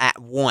Georgia at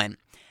 1.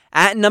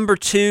 At number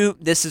 2,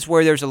 this is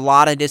where there's a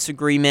lot of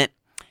disagreement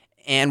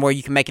and where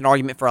you can make an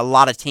argument for a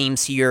lot of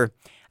teams here.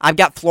 I've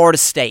got Florida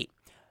State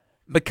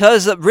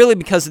because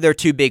of their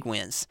 2 big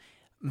wins.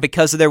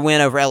 Because of their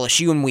win over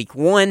LSU in week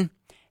 1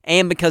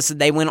 and because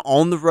they went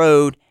on the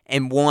road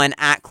and won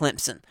at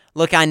Clemson.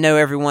 Look, I know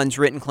everyone's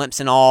written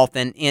Clemson off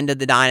and ended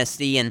the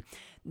dynasty, and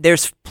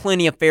there's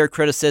plenty of fair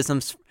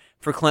criticisms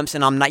for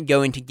Clemson. I'm not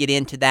going to get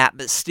into that,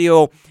 but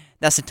still,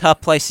 that's a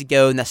tough place to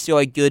go, and that's still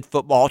a good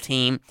football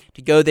team.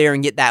 To go there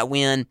and get that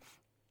win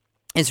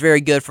is very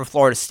good for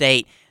Florida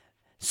State.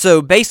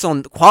 So based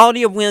on the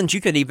quality of wins, you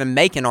could even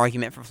make an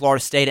argument for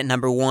Florida State at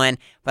number 1,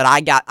 but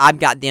I've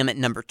got them at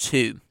number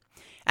 2.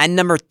 At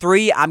number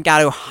 3, I've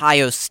got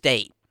Ohio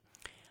State.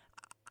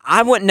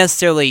 I wouldn't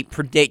necessarily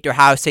predict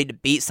Ohio State to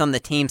beat some of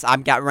the teams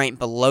I've got ranked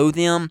below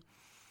them,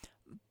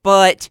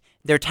 but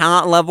their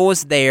talent level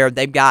is there.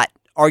 They've got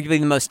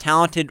arguably the most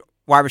talented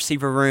wide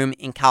receiver room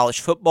in college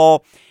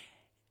football,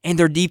 and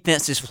their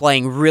defense is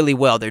playing really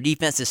well. Their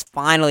defense is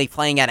finally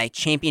playing at a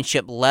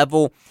championship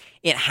level.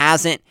 It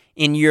hasn't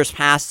in years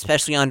past,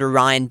 especially under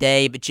Ryan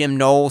Day, but Jim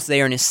Knowles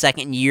there in his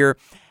second year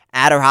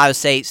at Ohio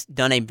State's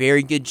done a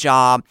very good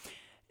job.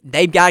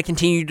 They've got to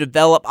continue to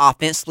develop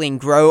offensively and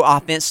grow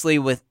offensively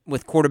with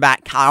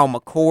quarterback Kyle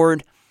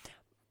McCord.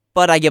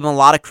 But I give them a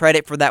lot of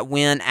credit for that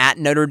win at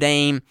Notre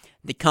Dame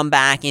to come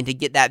back and to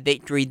get that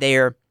victory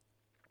there.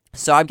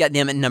 So I've got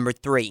them at number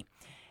 3.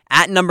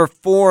 At number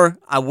 4,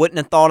 I wouldn't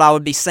have thought I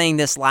would be saying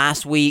this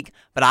last week,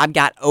 but I've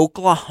got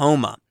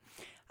Oklahoma.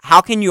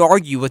 How can you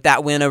argue with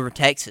that win over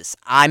Texas?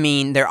 I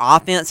mean, their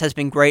offense has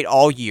been great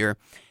all year,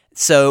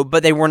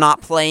 but they were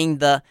not playing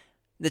the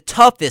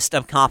toughest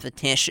of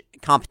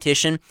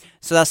competition,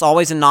 so that's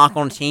always a knock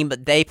on a team,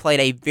 but they played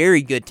a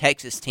very good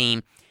Texas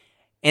team,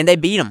 and they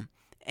beat them.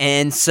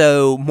 And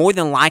so, more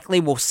than likely,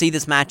 we'll see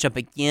this matchup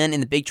again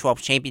in the Big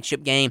 12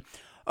 championship game.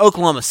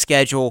 Oklahoma's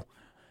schedule,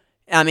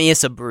 I mean,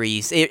 it's a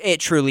breeze. It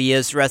truly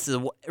is the rest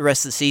of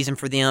the season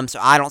for them, so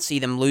I don't see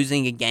them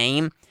losing a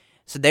game.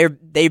 So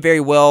they very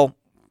well,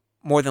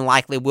 more than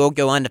likely, will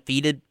go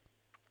undefeated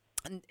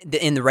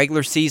in the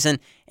regular season,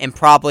 and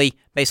probably,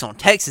 based on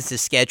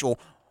Texas's schedule,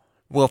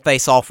 will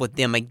face off with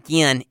them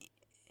again,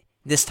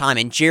 this time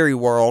in Jerry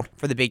World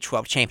for the Big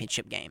 12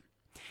 championship game.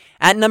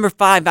 At number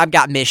 5, I've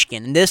got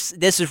Michigan. And this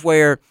is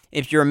where,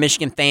 if you're a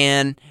Michigan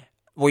fan,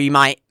 where you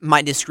might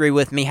disagree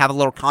with me, have a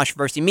little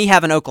controversy. Me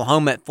having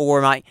Oklahoma at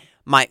 4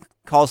 might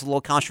cause a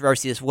little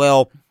controversy as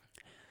well.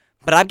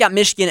 But I've got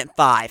Michigan at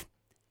 5.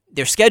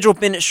 Their schedule's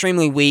been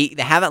extremely weak.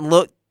 They haven't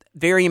looked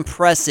very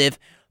impressive,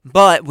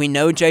 but we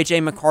know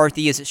J.J.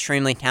 McCarthy is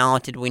extremely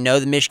talented. We know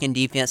the Michigan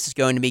defense is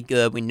going to be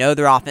good. We know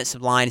their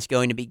offensive line is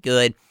going to be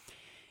good.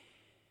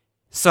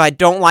 So I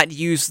don't like to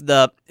use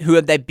the who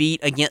have they beat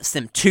against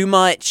them too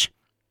much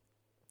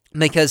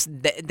because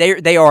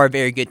they are a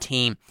very good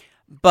team,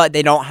 but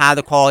they don't have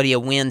the quality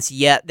of wins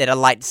yet that I'd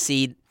like to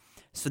see.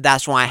 So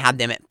that's why I have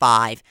them at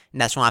 5, and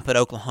that's why I put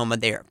Oklahoma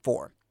there at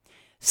 4.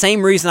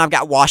 Same reason I've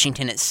got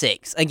Washington at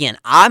 6. Again,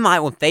 I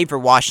might would favor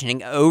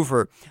Washington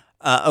over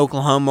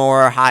Oklahoma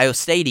or Ohio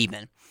State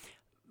even.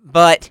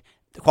 But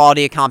the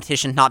quality of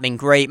competition has not been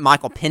great.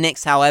 Michael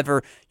Penix,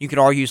 however, you could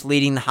argue is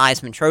leading the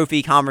Heisman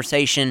Trophy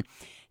conversation.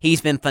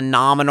 He's been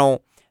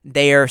phenomenal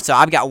there. So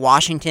I've got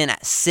Washington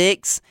at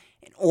 6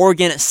 and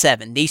Oregon at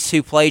 7. These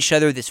two play each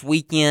other this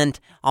weekend.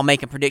 I'll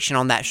make a prediction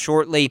on that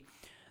shortly.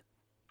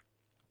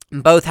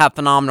 Both have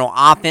phenomenal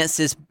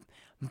offenses.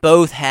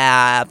 Both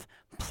have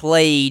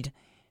played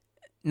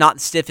not the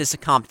stiffest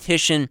of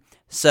competition.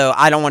 So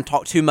I don't want to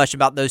talk too much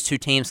about those two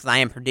teams because I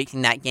am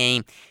predicting that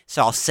game.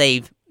 So I'll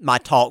save my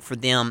talk for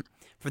them,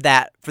 for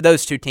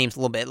those two teams a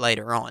little bit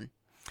later on.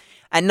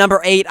 At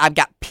number 8, I've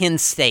got Penn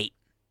State.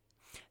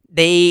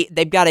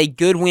 They've got a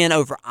good win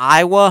over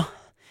Iowa,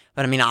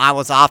 but I mean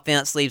Iowa's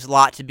offense leaves a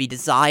lot to be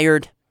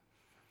desired.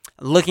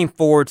 Looking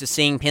forward to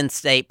seeing Penn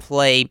State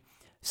play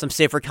some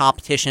stiffer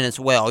competition as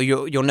well.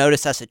 You'll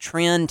notice that's a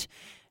trend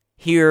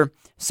here.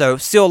 So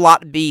still a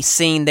lot to be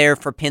seen there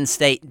for Penn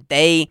State.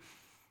 They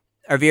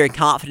are very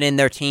confident in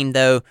their team,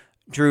 though.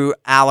 Drew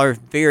Aller,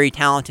 very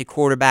talented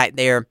quarterback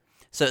there.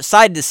 So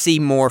excited to see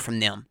more from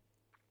them.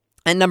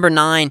 At number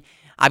 9,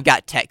 I've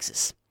got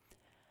Texas.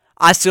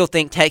 I still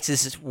think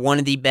Texas is one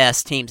of the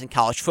best teams in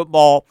college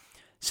football.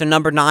 So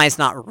number 9 is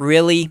not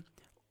really,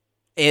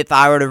 if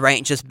I were to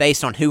rank just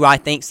based on who I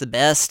think's the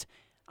best,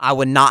 I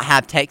would not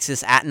have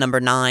Texas at number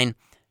 9.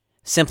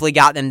 Simply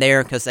got them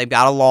there because they've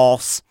got a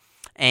loss.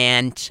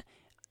 And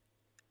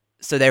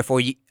so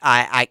therefore,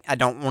 I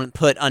don't want to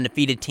put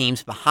undefeated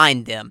teams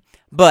behind them.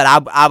 But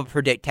I would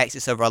predict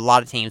Texas over a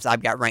lot of teams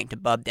I've got ranked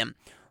above them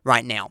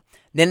right now.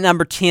 Then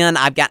number 10,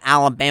 I've got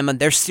Alabama.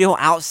 They're still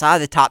outside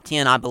the top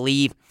 10, I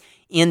believe,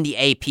 in the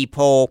AP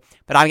poll.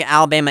 But I've got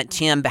Alabama at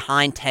 10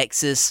 behind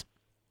Texas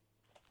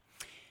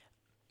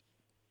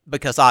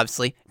because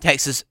obviously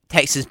Texas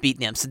beat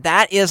them. So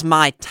that is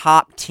my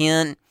top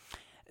 10.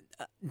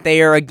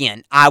 There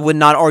again, I would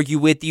not argue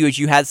with you as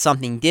you had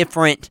something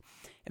different.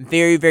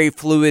 Very, very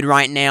fluid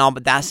right now,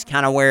 but that's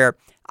kind of where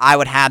I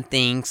would have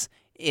things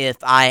if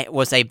I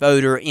was a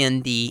voter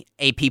in the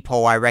AP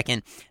poll, I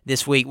reckon,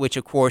 this week, which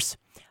of course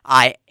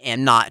I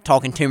am not.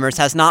 Talkin Tumors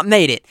has not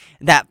made it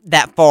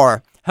that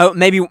far.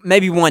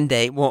 Maybe one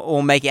day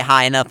we'll make it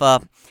high enough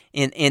up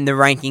in the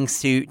rankings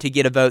to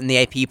get a vote in the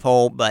AP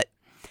poll, but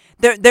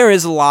there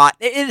is a lot.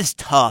 It is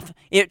tough.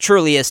 It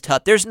truly is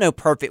tough. There's no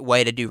perfect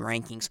way to do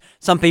rankings.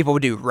 Some people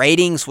do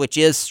ratings, which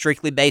is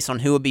strictly based on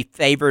who would be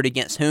favored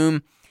against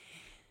whom.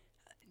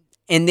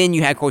 And then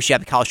you have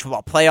the college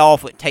football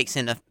playoff, which takes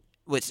in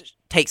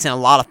a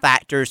lot of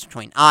factors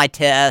between eye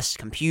tests,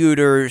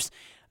 computers,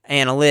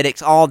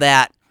 analytics, all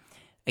that.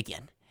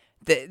 Again,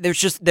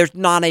 there's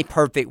not a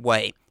perfect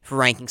way for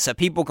ranking. So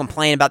people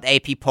complain about the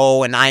AP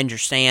poll, and I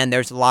understand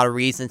there's a lot of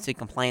reasons to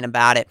complain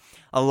about it.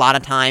 A lot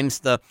of times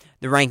the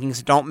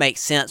rankings don't make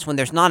sense when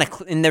there's not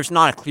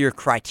a clear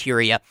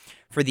criteria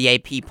for the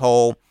AP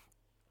poll,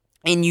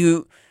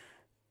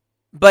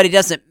 but it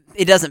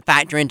doesn't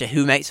factor into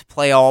who makes the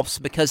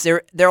playoffs because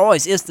there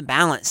always is the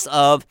balance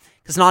of,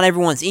 because not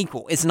everyone's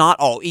equal. It's not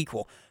all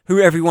equal. Who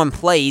everyone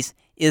plays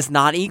is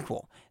not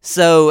equal.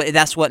 So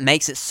that's what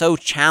makes it so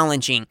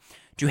challenging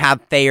to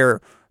have fair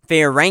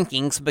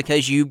rankings,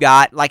 because you've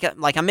got, like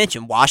I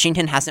mentioned,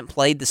 Washington hasn't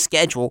played the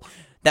schedule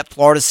that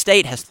Florida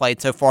State has played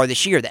so far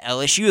this year, that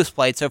LSU has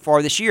played so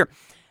far this year.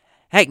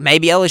 Heck,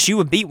 maybe LSU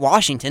would beat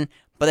Washington,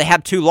 but they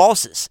have 2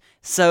 losses.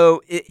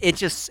 So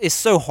it's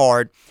so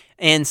hard.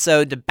 And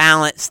so to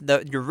balance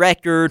your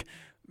record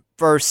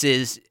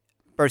versus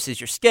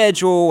your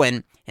schedule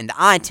and the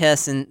eye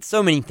tests, and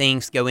so many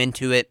things go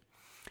into it.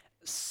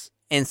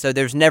 And so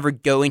there's never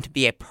going to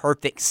be a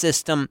perfect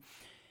system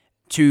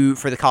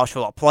for the college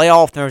football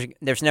playoff.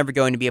 There's never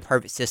going to be a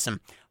perfect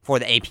system for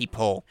the AP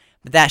poll.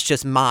 But that's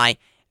just my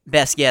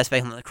best guess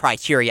based on the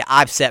criteria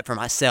I've set for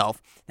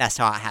myself. That's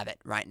how I have it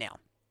right now.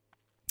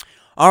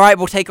 All right,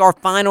 we'll take our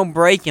final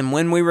break, and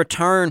when we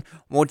return,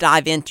 we'll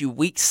dive into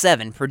Week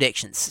 7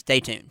 predictions. Stay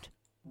tuned.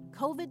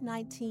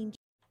 COVID-19.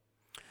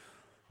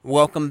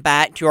 Welcome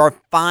back to our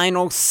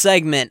final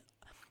segment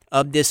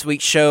of this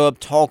week's show of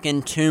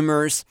Talkin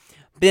Tumors.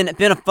 Been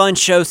a fun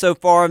show so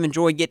far. I've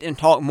enjoyed getting to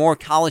talk more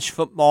college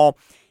football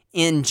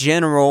in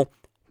general,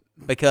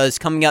 because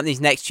coming up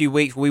these next few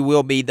weeks, we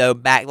will be, though,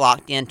 back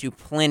locked into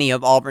plenty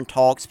of Auburn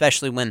talk,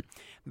 especially when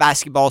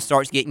basketball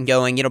starts getting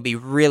going. It'll be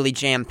really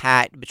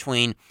jam-packed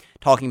between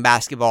talking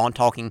basketball and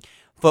talking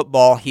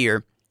football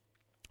here.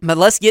 But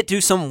let's get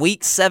to some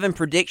Week 7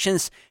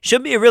 predictions.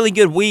 Should be a really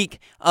good week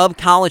of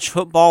college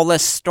football.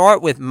 Let's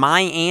start with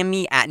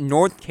Miami at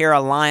North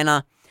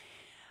Carolina.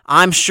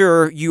 I'm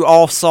sure you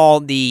all saw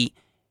the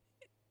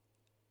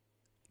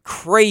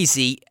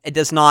crazy, it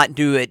does not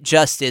do it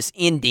justice,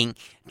 ending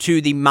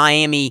to the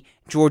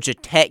Miami-Georgia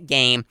Tech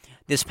game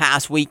this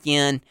past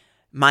weekend.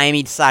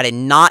 Miami decided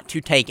not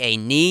to take a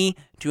knee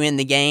to end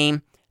the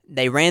game.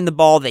 They ran the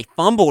ball, they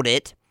fumbled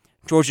it.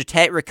 Georgia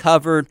Tech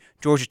recovered.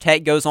 Georgia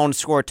Tech goes on to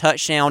score a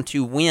touchdown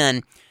to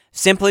win,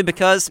 simply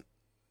because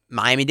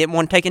Miami didn't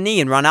want to take a knee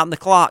and run out the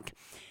clock.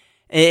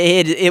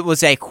 It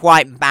was a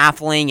quite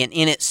baffling and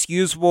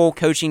inexcusable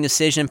coaching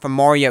decision from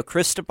Mario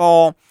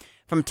Cristobal,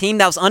 from a team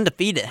that was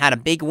undefeated, had a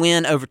big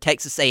win over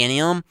Texas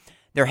A&M.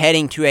 They're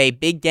heading to a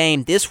big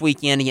game this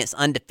weekend against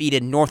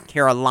undefeated North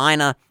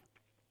Carolina.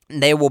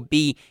 They will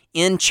be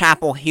in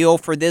Chapel Hill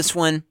for this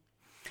one.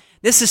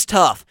 This is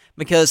tough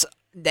because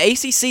the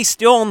ACC is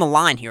still on the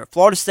line here.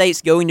 Florida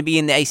State's going to be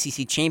in the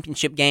ACC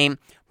championship game,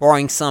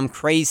 barring some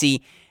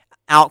crazy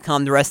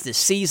outcome the rest of the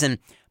season.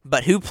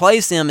 But who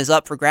plays them is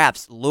up for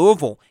grabs.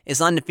 Louisville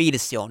is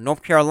undefeated still.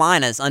 North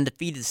Carolina is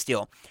undefeated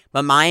still.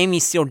 But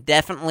Miami's still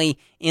definitely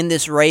in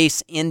this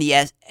race in the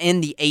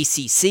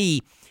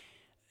ACC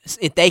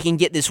if they can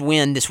get this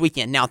win this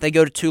weekend. Now, if they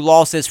go to 2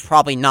 losses,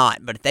 probably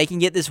not. But if they can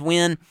get this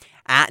win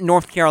at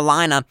North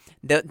Carolina,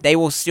 they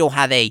will still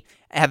have a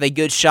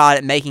good shot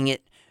at making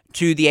it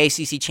to the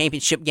ACC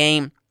championship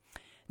game.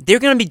 They're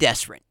going to be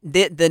desperate.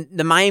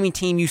 The Miami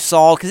team you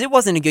saw, because it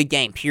wasn't a good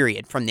game,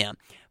 period, from them.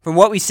 From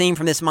what we've seen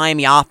from this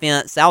Miami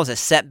offense, that was a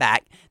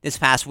setback this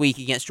past week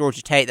against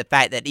Georgia Tech. The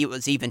fact that it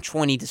was even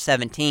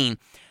 20-17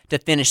 to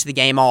finish the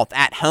game off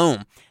at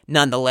home,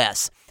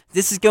 nonetheless.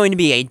 This is going to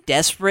be a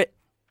desperate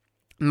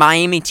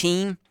Miami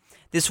team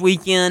this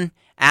weekend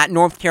at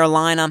North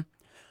Carolina.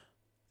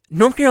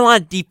 North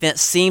Carolina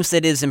defense seems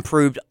that it has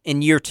improved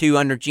in year 2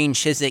 under Gene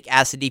Chizik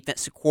as the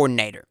defensive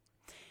coordinator.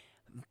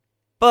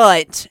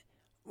 But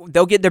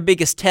they'll get their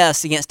biggest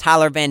test against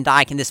Tyler Van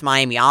Dyke and this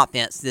Miami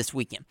offense this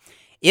weekend.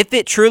 If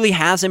it truly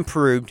has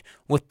improved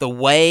with the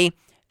way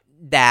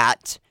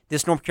that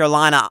this North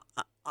Carolina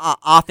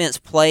offense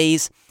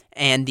plays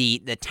and the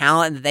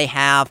talent that they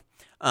have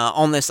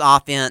on this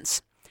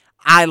offense,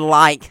 I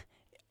like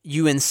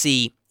UNC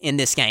in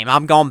this game.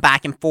 I've gone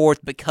back and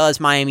forth because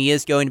Miami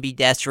is going to be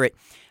desperate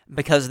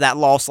because of that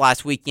loss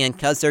last weekend,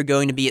 because they're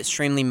going to be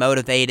extremely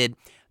motivated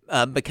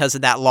because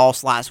of that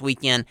loss last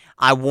weekend.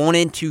 I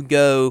wanted to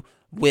go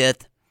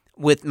with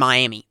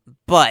Miami,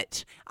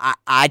 but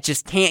I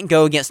just can't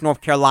go against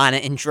North Carolina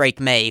and Drake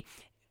May.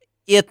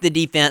 If the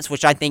defense,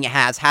 which I think it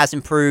has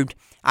improved,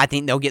 I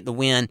think they'll get the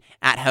win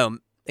at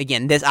home.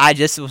 Again,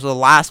 this was a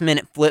last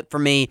minute flip for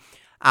me.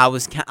 I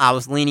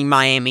was leaning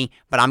Miami,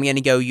 but I'm going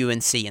to go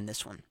UNC in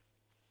this one.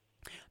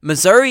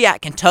 Missouri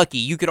at Kentucky.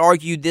 You could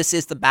argue this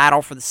is the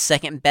battle for the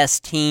second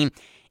best team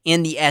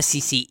in the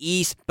SEC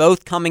East,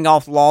 both coming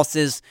off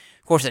losses.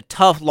 Of course, a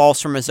tough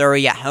loss for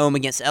Missouri at home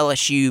against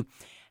LSU.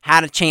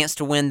 Had a chance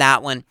to win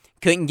that one,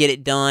 couldn't get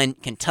it done.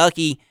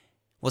 Kentucky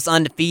was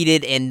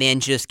undefeated and then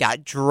just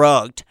got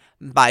drugged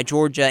by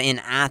Georgia in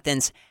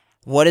Athens.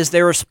 What is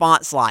their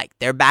response like?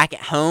 They're back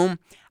at home.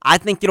 I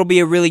think it'll be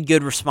a really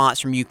good response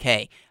from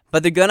UK.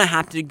 But they're going to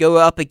have to go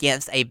up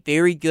against a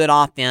very good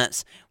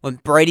offense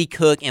with Brady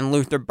Cook and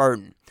Luther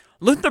Burden.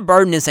 Luther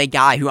Burden is a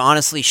guy who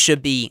honestly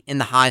should be in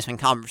the Heisman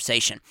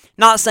conversation.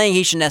 Not saying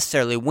he should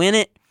necessarily win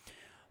it,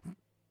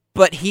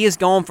 but he has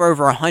gone for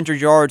over 100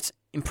 yards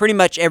in pretty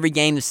much every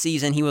game this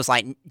season. He was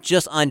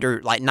just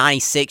under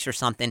 96 or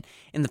something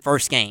in the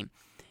first game.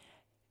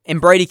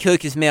 And Brady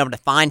Cook has been able to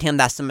find him.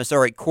 That's the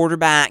Missouri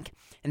quarterback,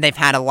 and they've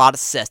had a lot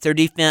of success. Their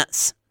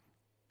defense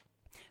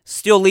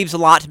still leaves a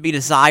lot to be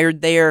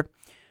desired there.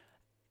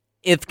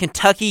 If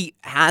Kentucky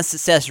has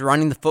success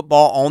running the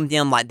football on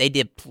them like they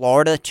did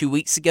Florida 2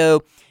 weeks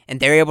ago, and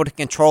they're able to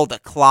control the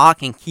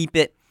clock and keep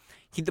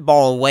the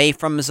ball away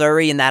from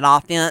Missouri in that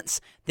offense,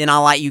 then I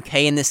like UK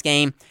in this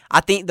game. I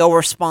think they'll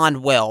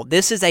respond well.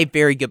 This is a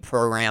very good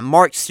program.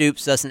 Mark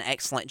Stoops does an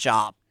excellent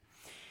job.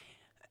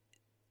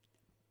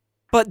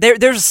 But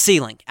there's a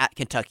ceiling at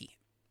Kentucky.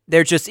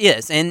 There just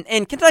is. And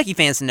Kentucky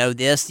fans know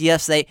this.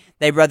 Yes,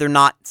 they'd rather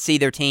not see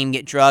their team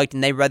get drugged,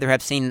 and they'd rather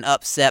have seen an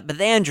upset, but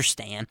they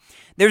understand.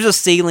 There's a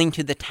ceiling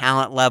to the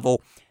talent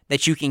level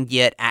that you can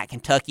get at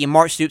Kentucky, and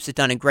Mark Stoops has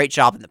done a great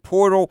job in the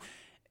portal.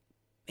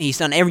 He's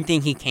done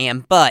everything he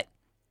can, but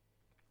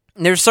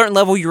there's a certain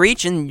level you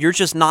reach, and you're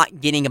just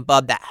not getting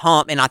above that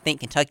hump, and I think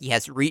Kentucky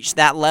has reached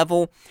that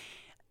level.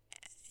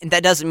 And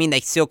that doesn't mean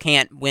they still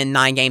can't win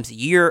 9 games a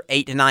year,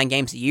 8 to 9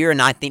 games a year,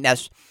 and I think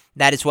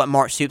that is what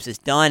Mark Stoops has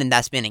done, and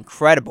that's been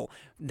incredible,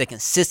 the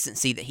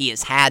consistency that he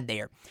has had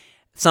there.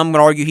 Some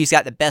would argue he's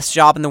got the best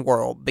job in the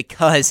world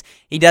because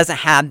he doesn't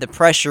have the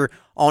pressure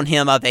on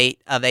him of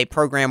a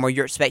program where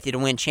you're expected to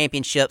win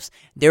championships.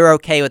 They're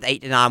okay with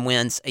 8 to 9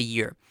 wins a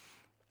year.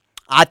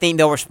 I think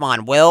they'll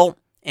respond well,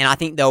 and I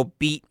think they'll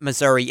beat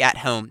Missouri at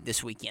home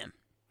this weekend.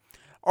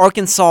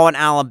 Arkansas and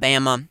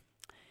Alabama.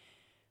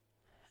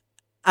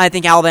 I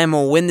think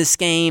Alabama will win this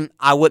game.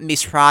 I wouldn't be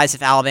surprised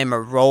if Alabama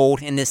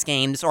rolled in this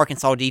game. This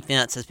Arkansas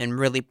defense has been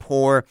really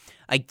poor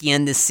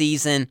again this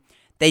season.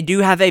 They do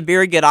have a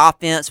very good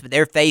offense, but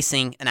they're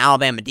facing an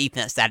Alabama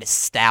defense that is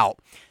stout.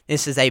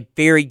 This is a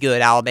very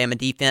good Alabama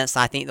defense.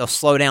 I think they'll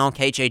slow down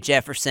KJ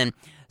Jefferson.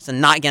 So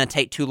not going to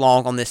take too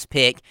long on this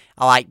pick.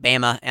 I like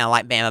Bama, and I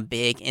like Bama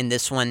big in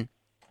this one.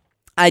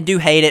 I do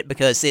hate it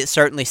because it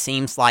certainly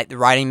seems like the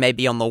writing may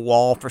be on the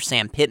wall for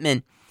Sam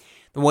Pittman.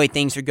 The way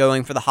things are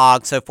going for the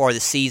Hogs so far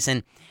this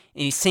season.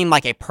 And he seemed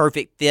like a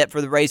perfect fit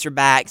for the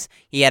Razorbacks.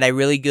 He had a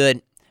really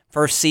good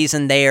first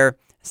season there,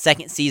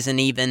 second season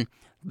even,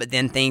 but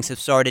then things have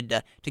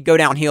started to go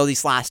downhill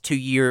these last 2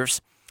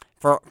 years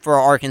for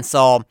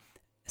Arkansas.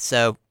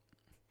 So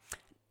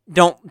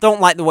don't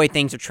like the way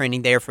things are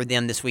trending there for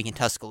them this week in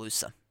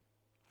Tuscaloosa.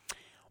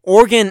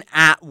 Oregon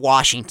at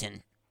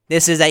Washington.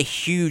 This is a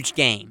huge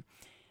game.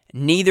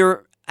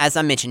 As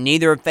I mentioned,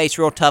 neither have faced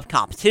real tough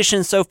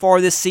competition so far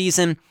this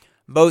season.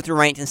 Both are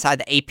ranked inside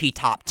the AP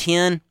top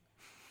 10.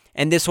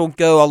 And this will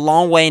go a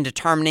long way in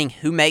determining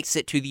who makes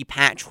it to the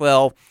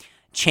Pac-12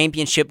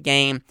 championship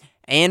game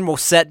and will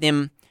set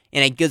them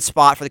in a good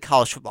spot for the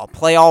college football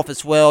playoff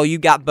as well. You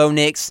got Bo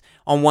Nix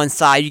on one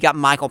side. You got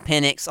Michael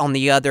Penix on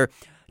the other.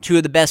 Two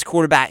of the best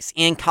quarterbacks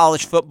in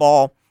college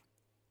football.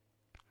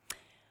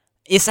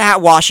 It's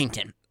at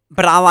Washington,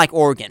 but I like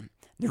Oregon.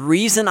 The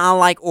reason I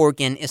like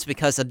Oregon is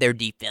because of their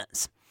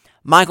defense.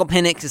 Michael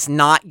Penix is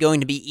not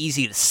going to be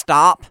easy to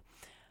stop.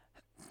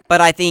 But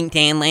I think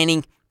Dan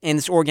Lanning and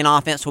this Oregon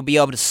offense will be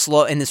able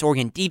to and this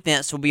Oregon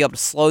defense will be able to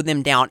slow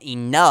them down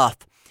enough,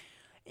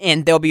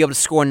 and they'll be able to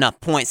score enough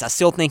points. I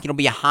still think it'll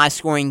be a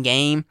high-scoring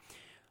game,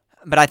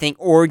 but I think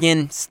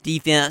Oregon's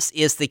defense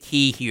is the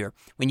key here.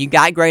 When you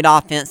got great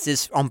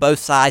offenses on both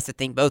sides, I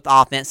think both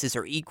offenses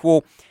are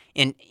equal.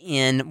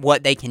 in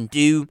what they can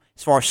do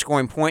as far as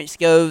scoring points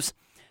goes.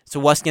 So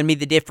what's going to be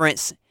the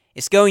difference?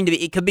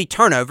 It could be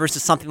turnovers.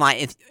 It's something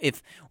like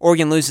if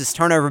Oregon loses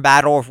turnover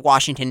battle, or if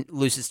Washington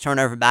loses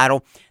turnover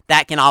battle,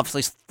 that can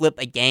obviously flip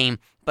a game.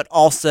 But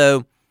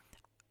also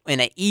in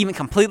a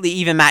completely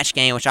even match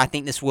game, which I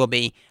think this will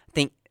be, I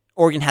think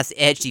Oregon has the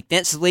edge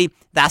defensively.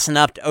 That's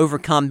enough to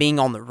overcome being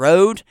on the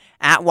road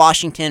at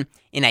Washington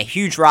in a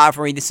huge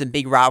rivalry. This is a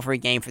big rivalry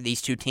game for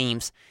these two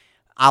teams.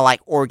 I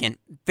like Oregon.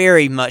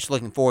 Very much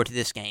looking forward to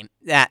this game.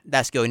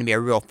 That's going to be a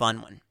real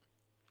fun one.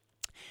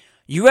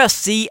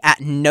 USC at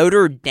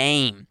Notre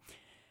Dame.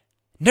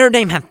 Notre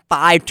Dame had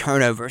 5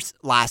 turnovers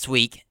last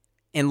week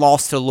and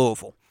lost to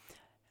Louisville.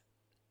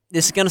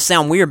 This is going to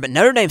sound weird, but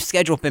Notre Dame's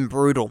schedule has been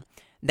brutal.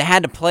 They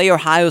had to play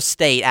Ohio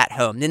State at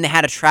home. Then they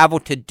had to travel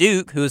to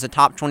Duke, who is a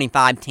top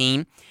 25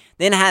 team.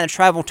 Then they had to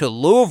travel to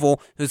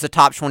Louisville, who's a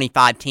top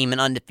 25 team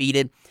and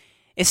undefeated.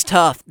 It's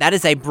tough. That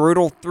is a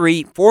brutal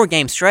 3-4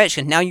 game stretch,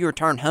 and now you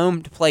return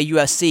home to play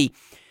USC.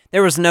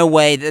 There was no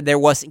way that there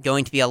wasn't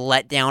going to be a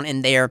letdown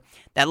in there.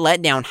 That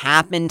letdown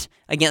happened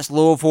against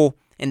Louisville,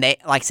 and they,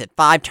 like I said,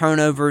 5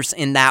 turnovers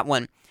in that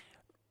one.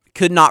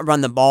 Could not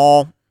run the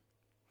ball.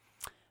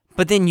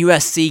 But then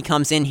USC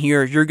comes in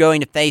here. You're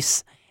going to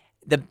face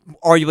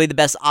arguably the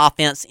best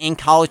offense in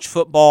college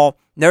football.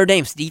 Notre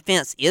Dame's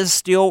defense is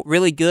still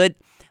really good.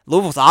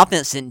 Louisville's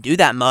offense didn't do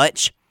that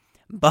much.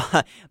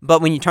 But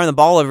when you turn the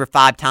ball over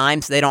 5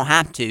 times, they don't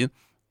have to.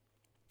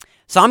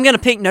 So I'm going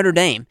to pick Notre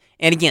Dame.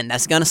 And again,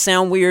 that's going to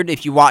sound weird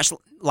if you watch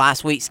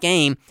last week's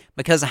game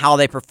because of how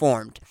they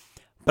performed.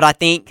 But I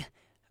think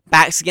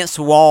backs against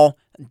the wall,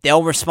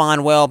 they'll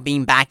respond well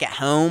being back at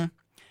home.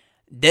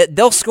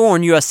 They'll score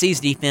on USC's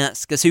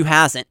defense because who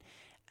hasn't?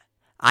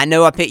 I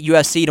know I picked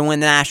USC to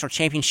win the national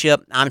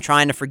championship. I'm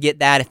trying to forget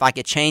that. If I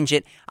could change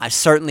it, I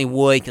certainly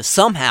would, because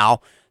somehow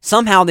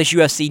this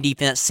USC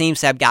defense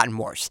seems to have gotten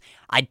worse.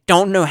 I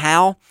don't know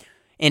how,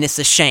 and it's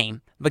a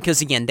shame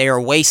because, again, they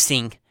are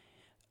wasting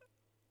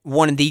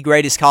one of the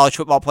greatest college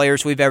football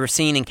players we've ever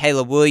seen in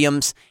Caleb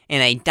Williams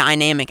and a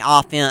dynamic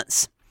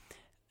offense.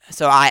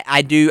 So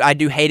I do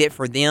hate it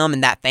for them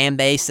and that fan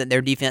base that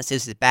their defense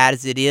is as bad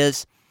as it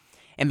is.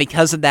 And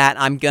because of that,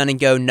 I'm going to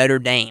go Notre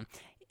Dame.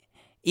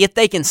 If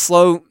they can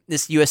slow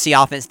this USC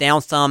offense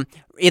down some,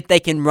 if they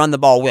can run the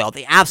ball well,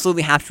 they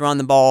absolutely have to run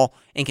the ball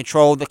and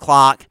control the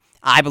clock.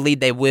 I believe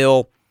they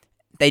will.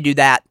 If they do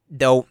that,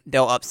 they'll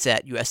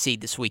upset USC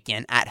this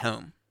weekend at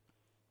home.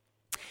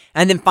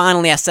 And then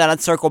finally, I said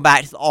I'd circle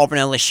back to the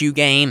Auburn-LSU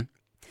game.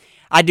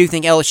 I do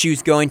think LSU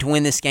is going to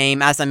win this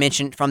game. As I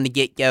mentioned from the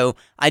get-go,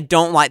 I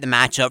don't like the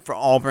matchup for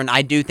Auburn.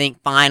 I do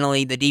think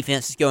finally the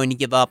defense is going to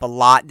give up a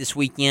lot this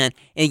weekend.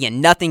 And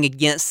again, nothing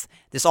against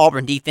this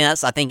Auburn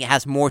defense. I think it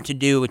has more to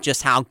do with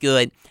just how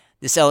good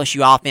this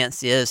LSU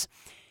offense is.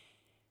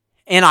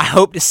 And I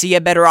hope to see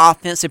a better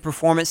offensive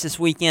performance this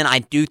weekend. I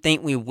do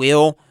think we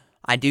will.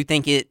 I do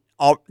think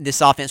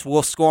this offense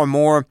will score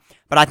more.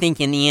 But I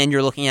think in the end,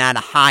 you're looking at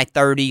a high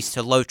 30s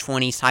to low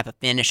 20s type of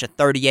finish, a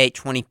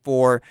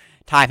 38-24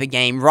 type of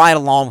game, right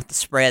along with the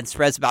spread.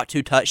 Spread's about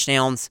 2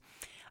 touchdowns.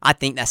 I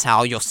think that's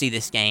how you'll see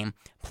this game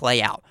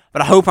play out.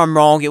 But I hope I'm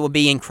wrong. It would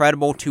be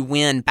incredible to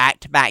win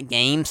back-to-back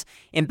games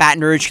in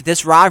Baton Rouge.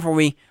 This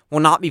rivalry will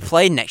not be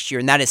played next year,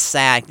 and that is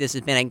sad. This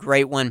has been a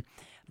great one,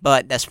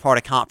 but that's part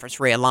of conference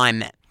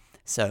realignment.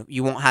 So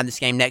you won't have this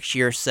game next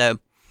year. So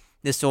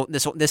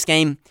this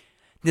game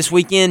this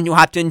weekend, you'll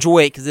have to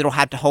enjoy it because it'll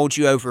have to hold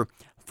you over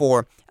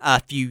for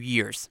a few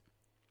years.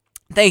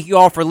 Thank you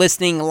all for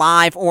listening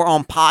live or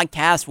on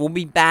podcast. We'll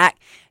be back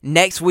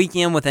next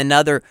weekend with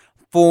another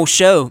full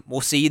show.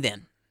 We'll see you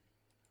then.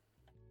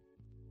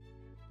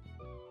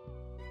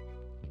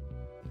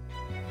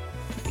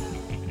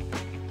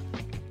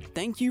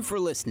 Thank you for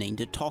listening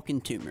to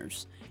Talkin'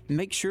 Tumors.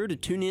 Make sure to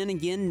tune in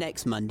again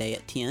next Monday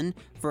at 10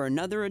 for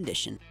another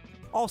edition.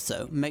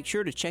 Also, make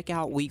sure to check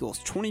out Weagle's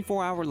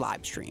 24-hour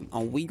live stream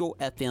on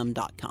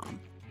WeagleFM.com.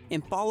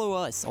 And follow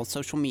us on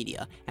social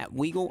media at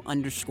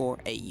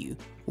Weagle_AU,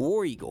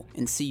 War Eagle,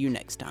 and see you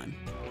next time.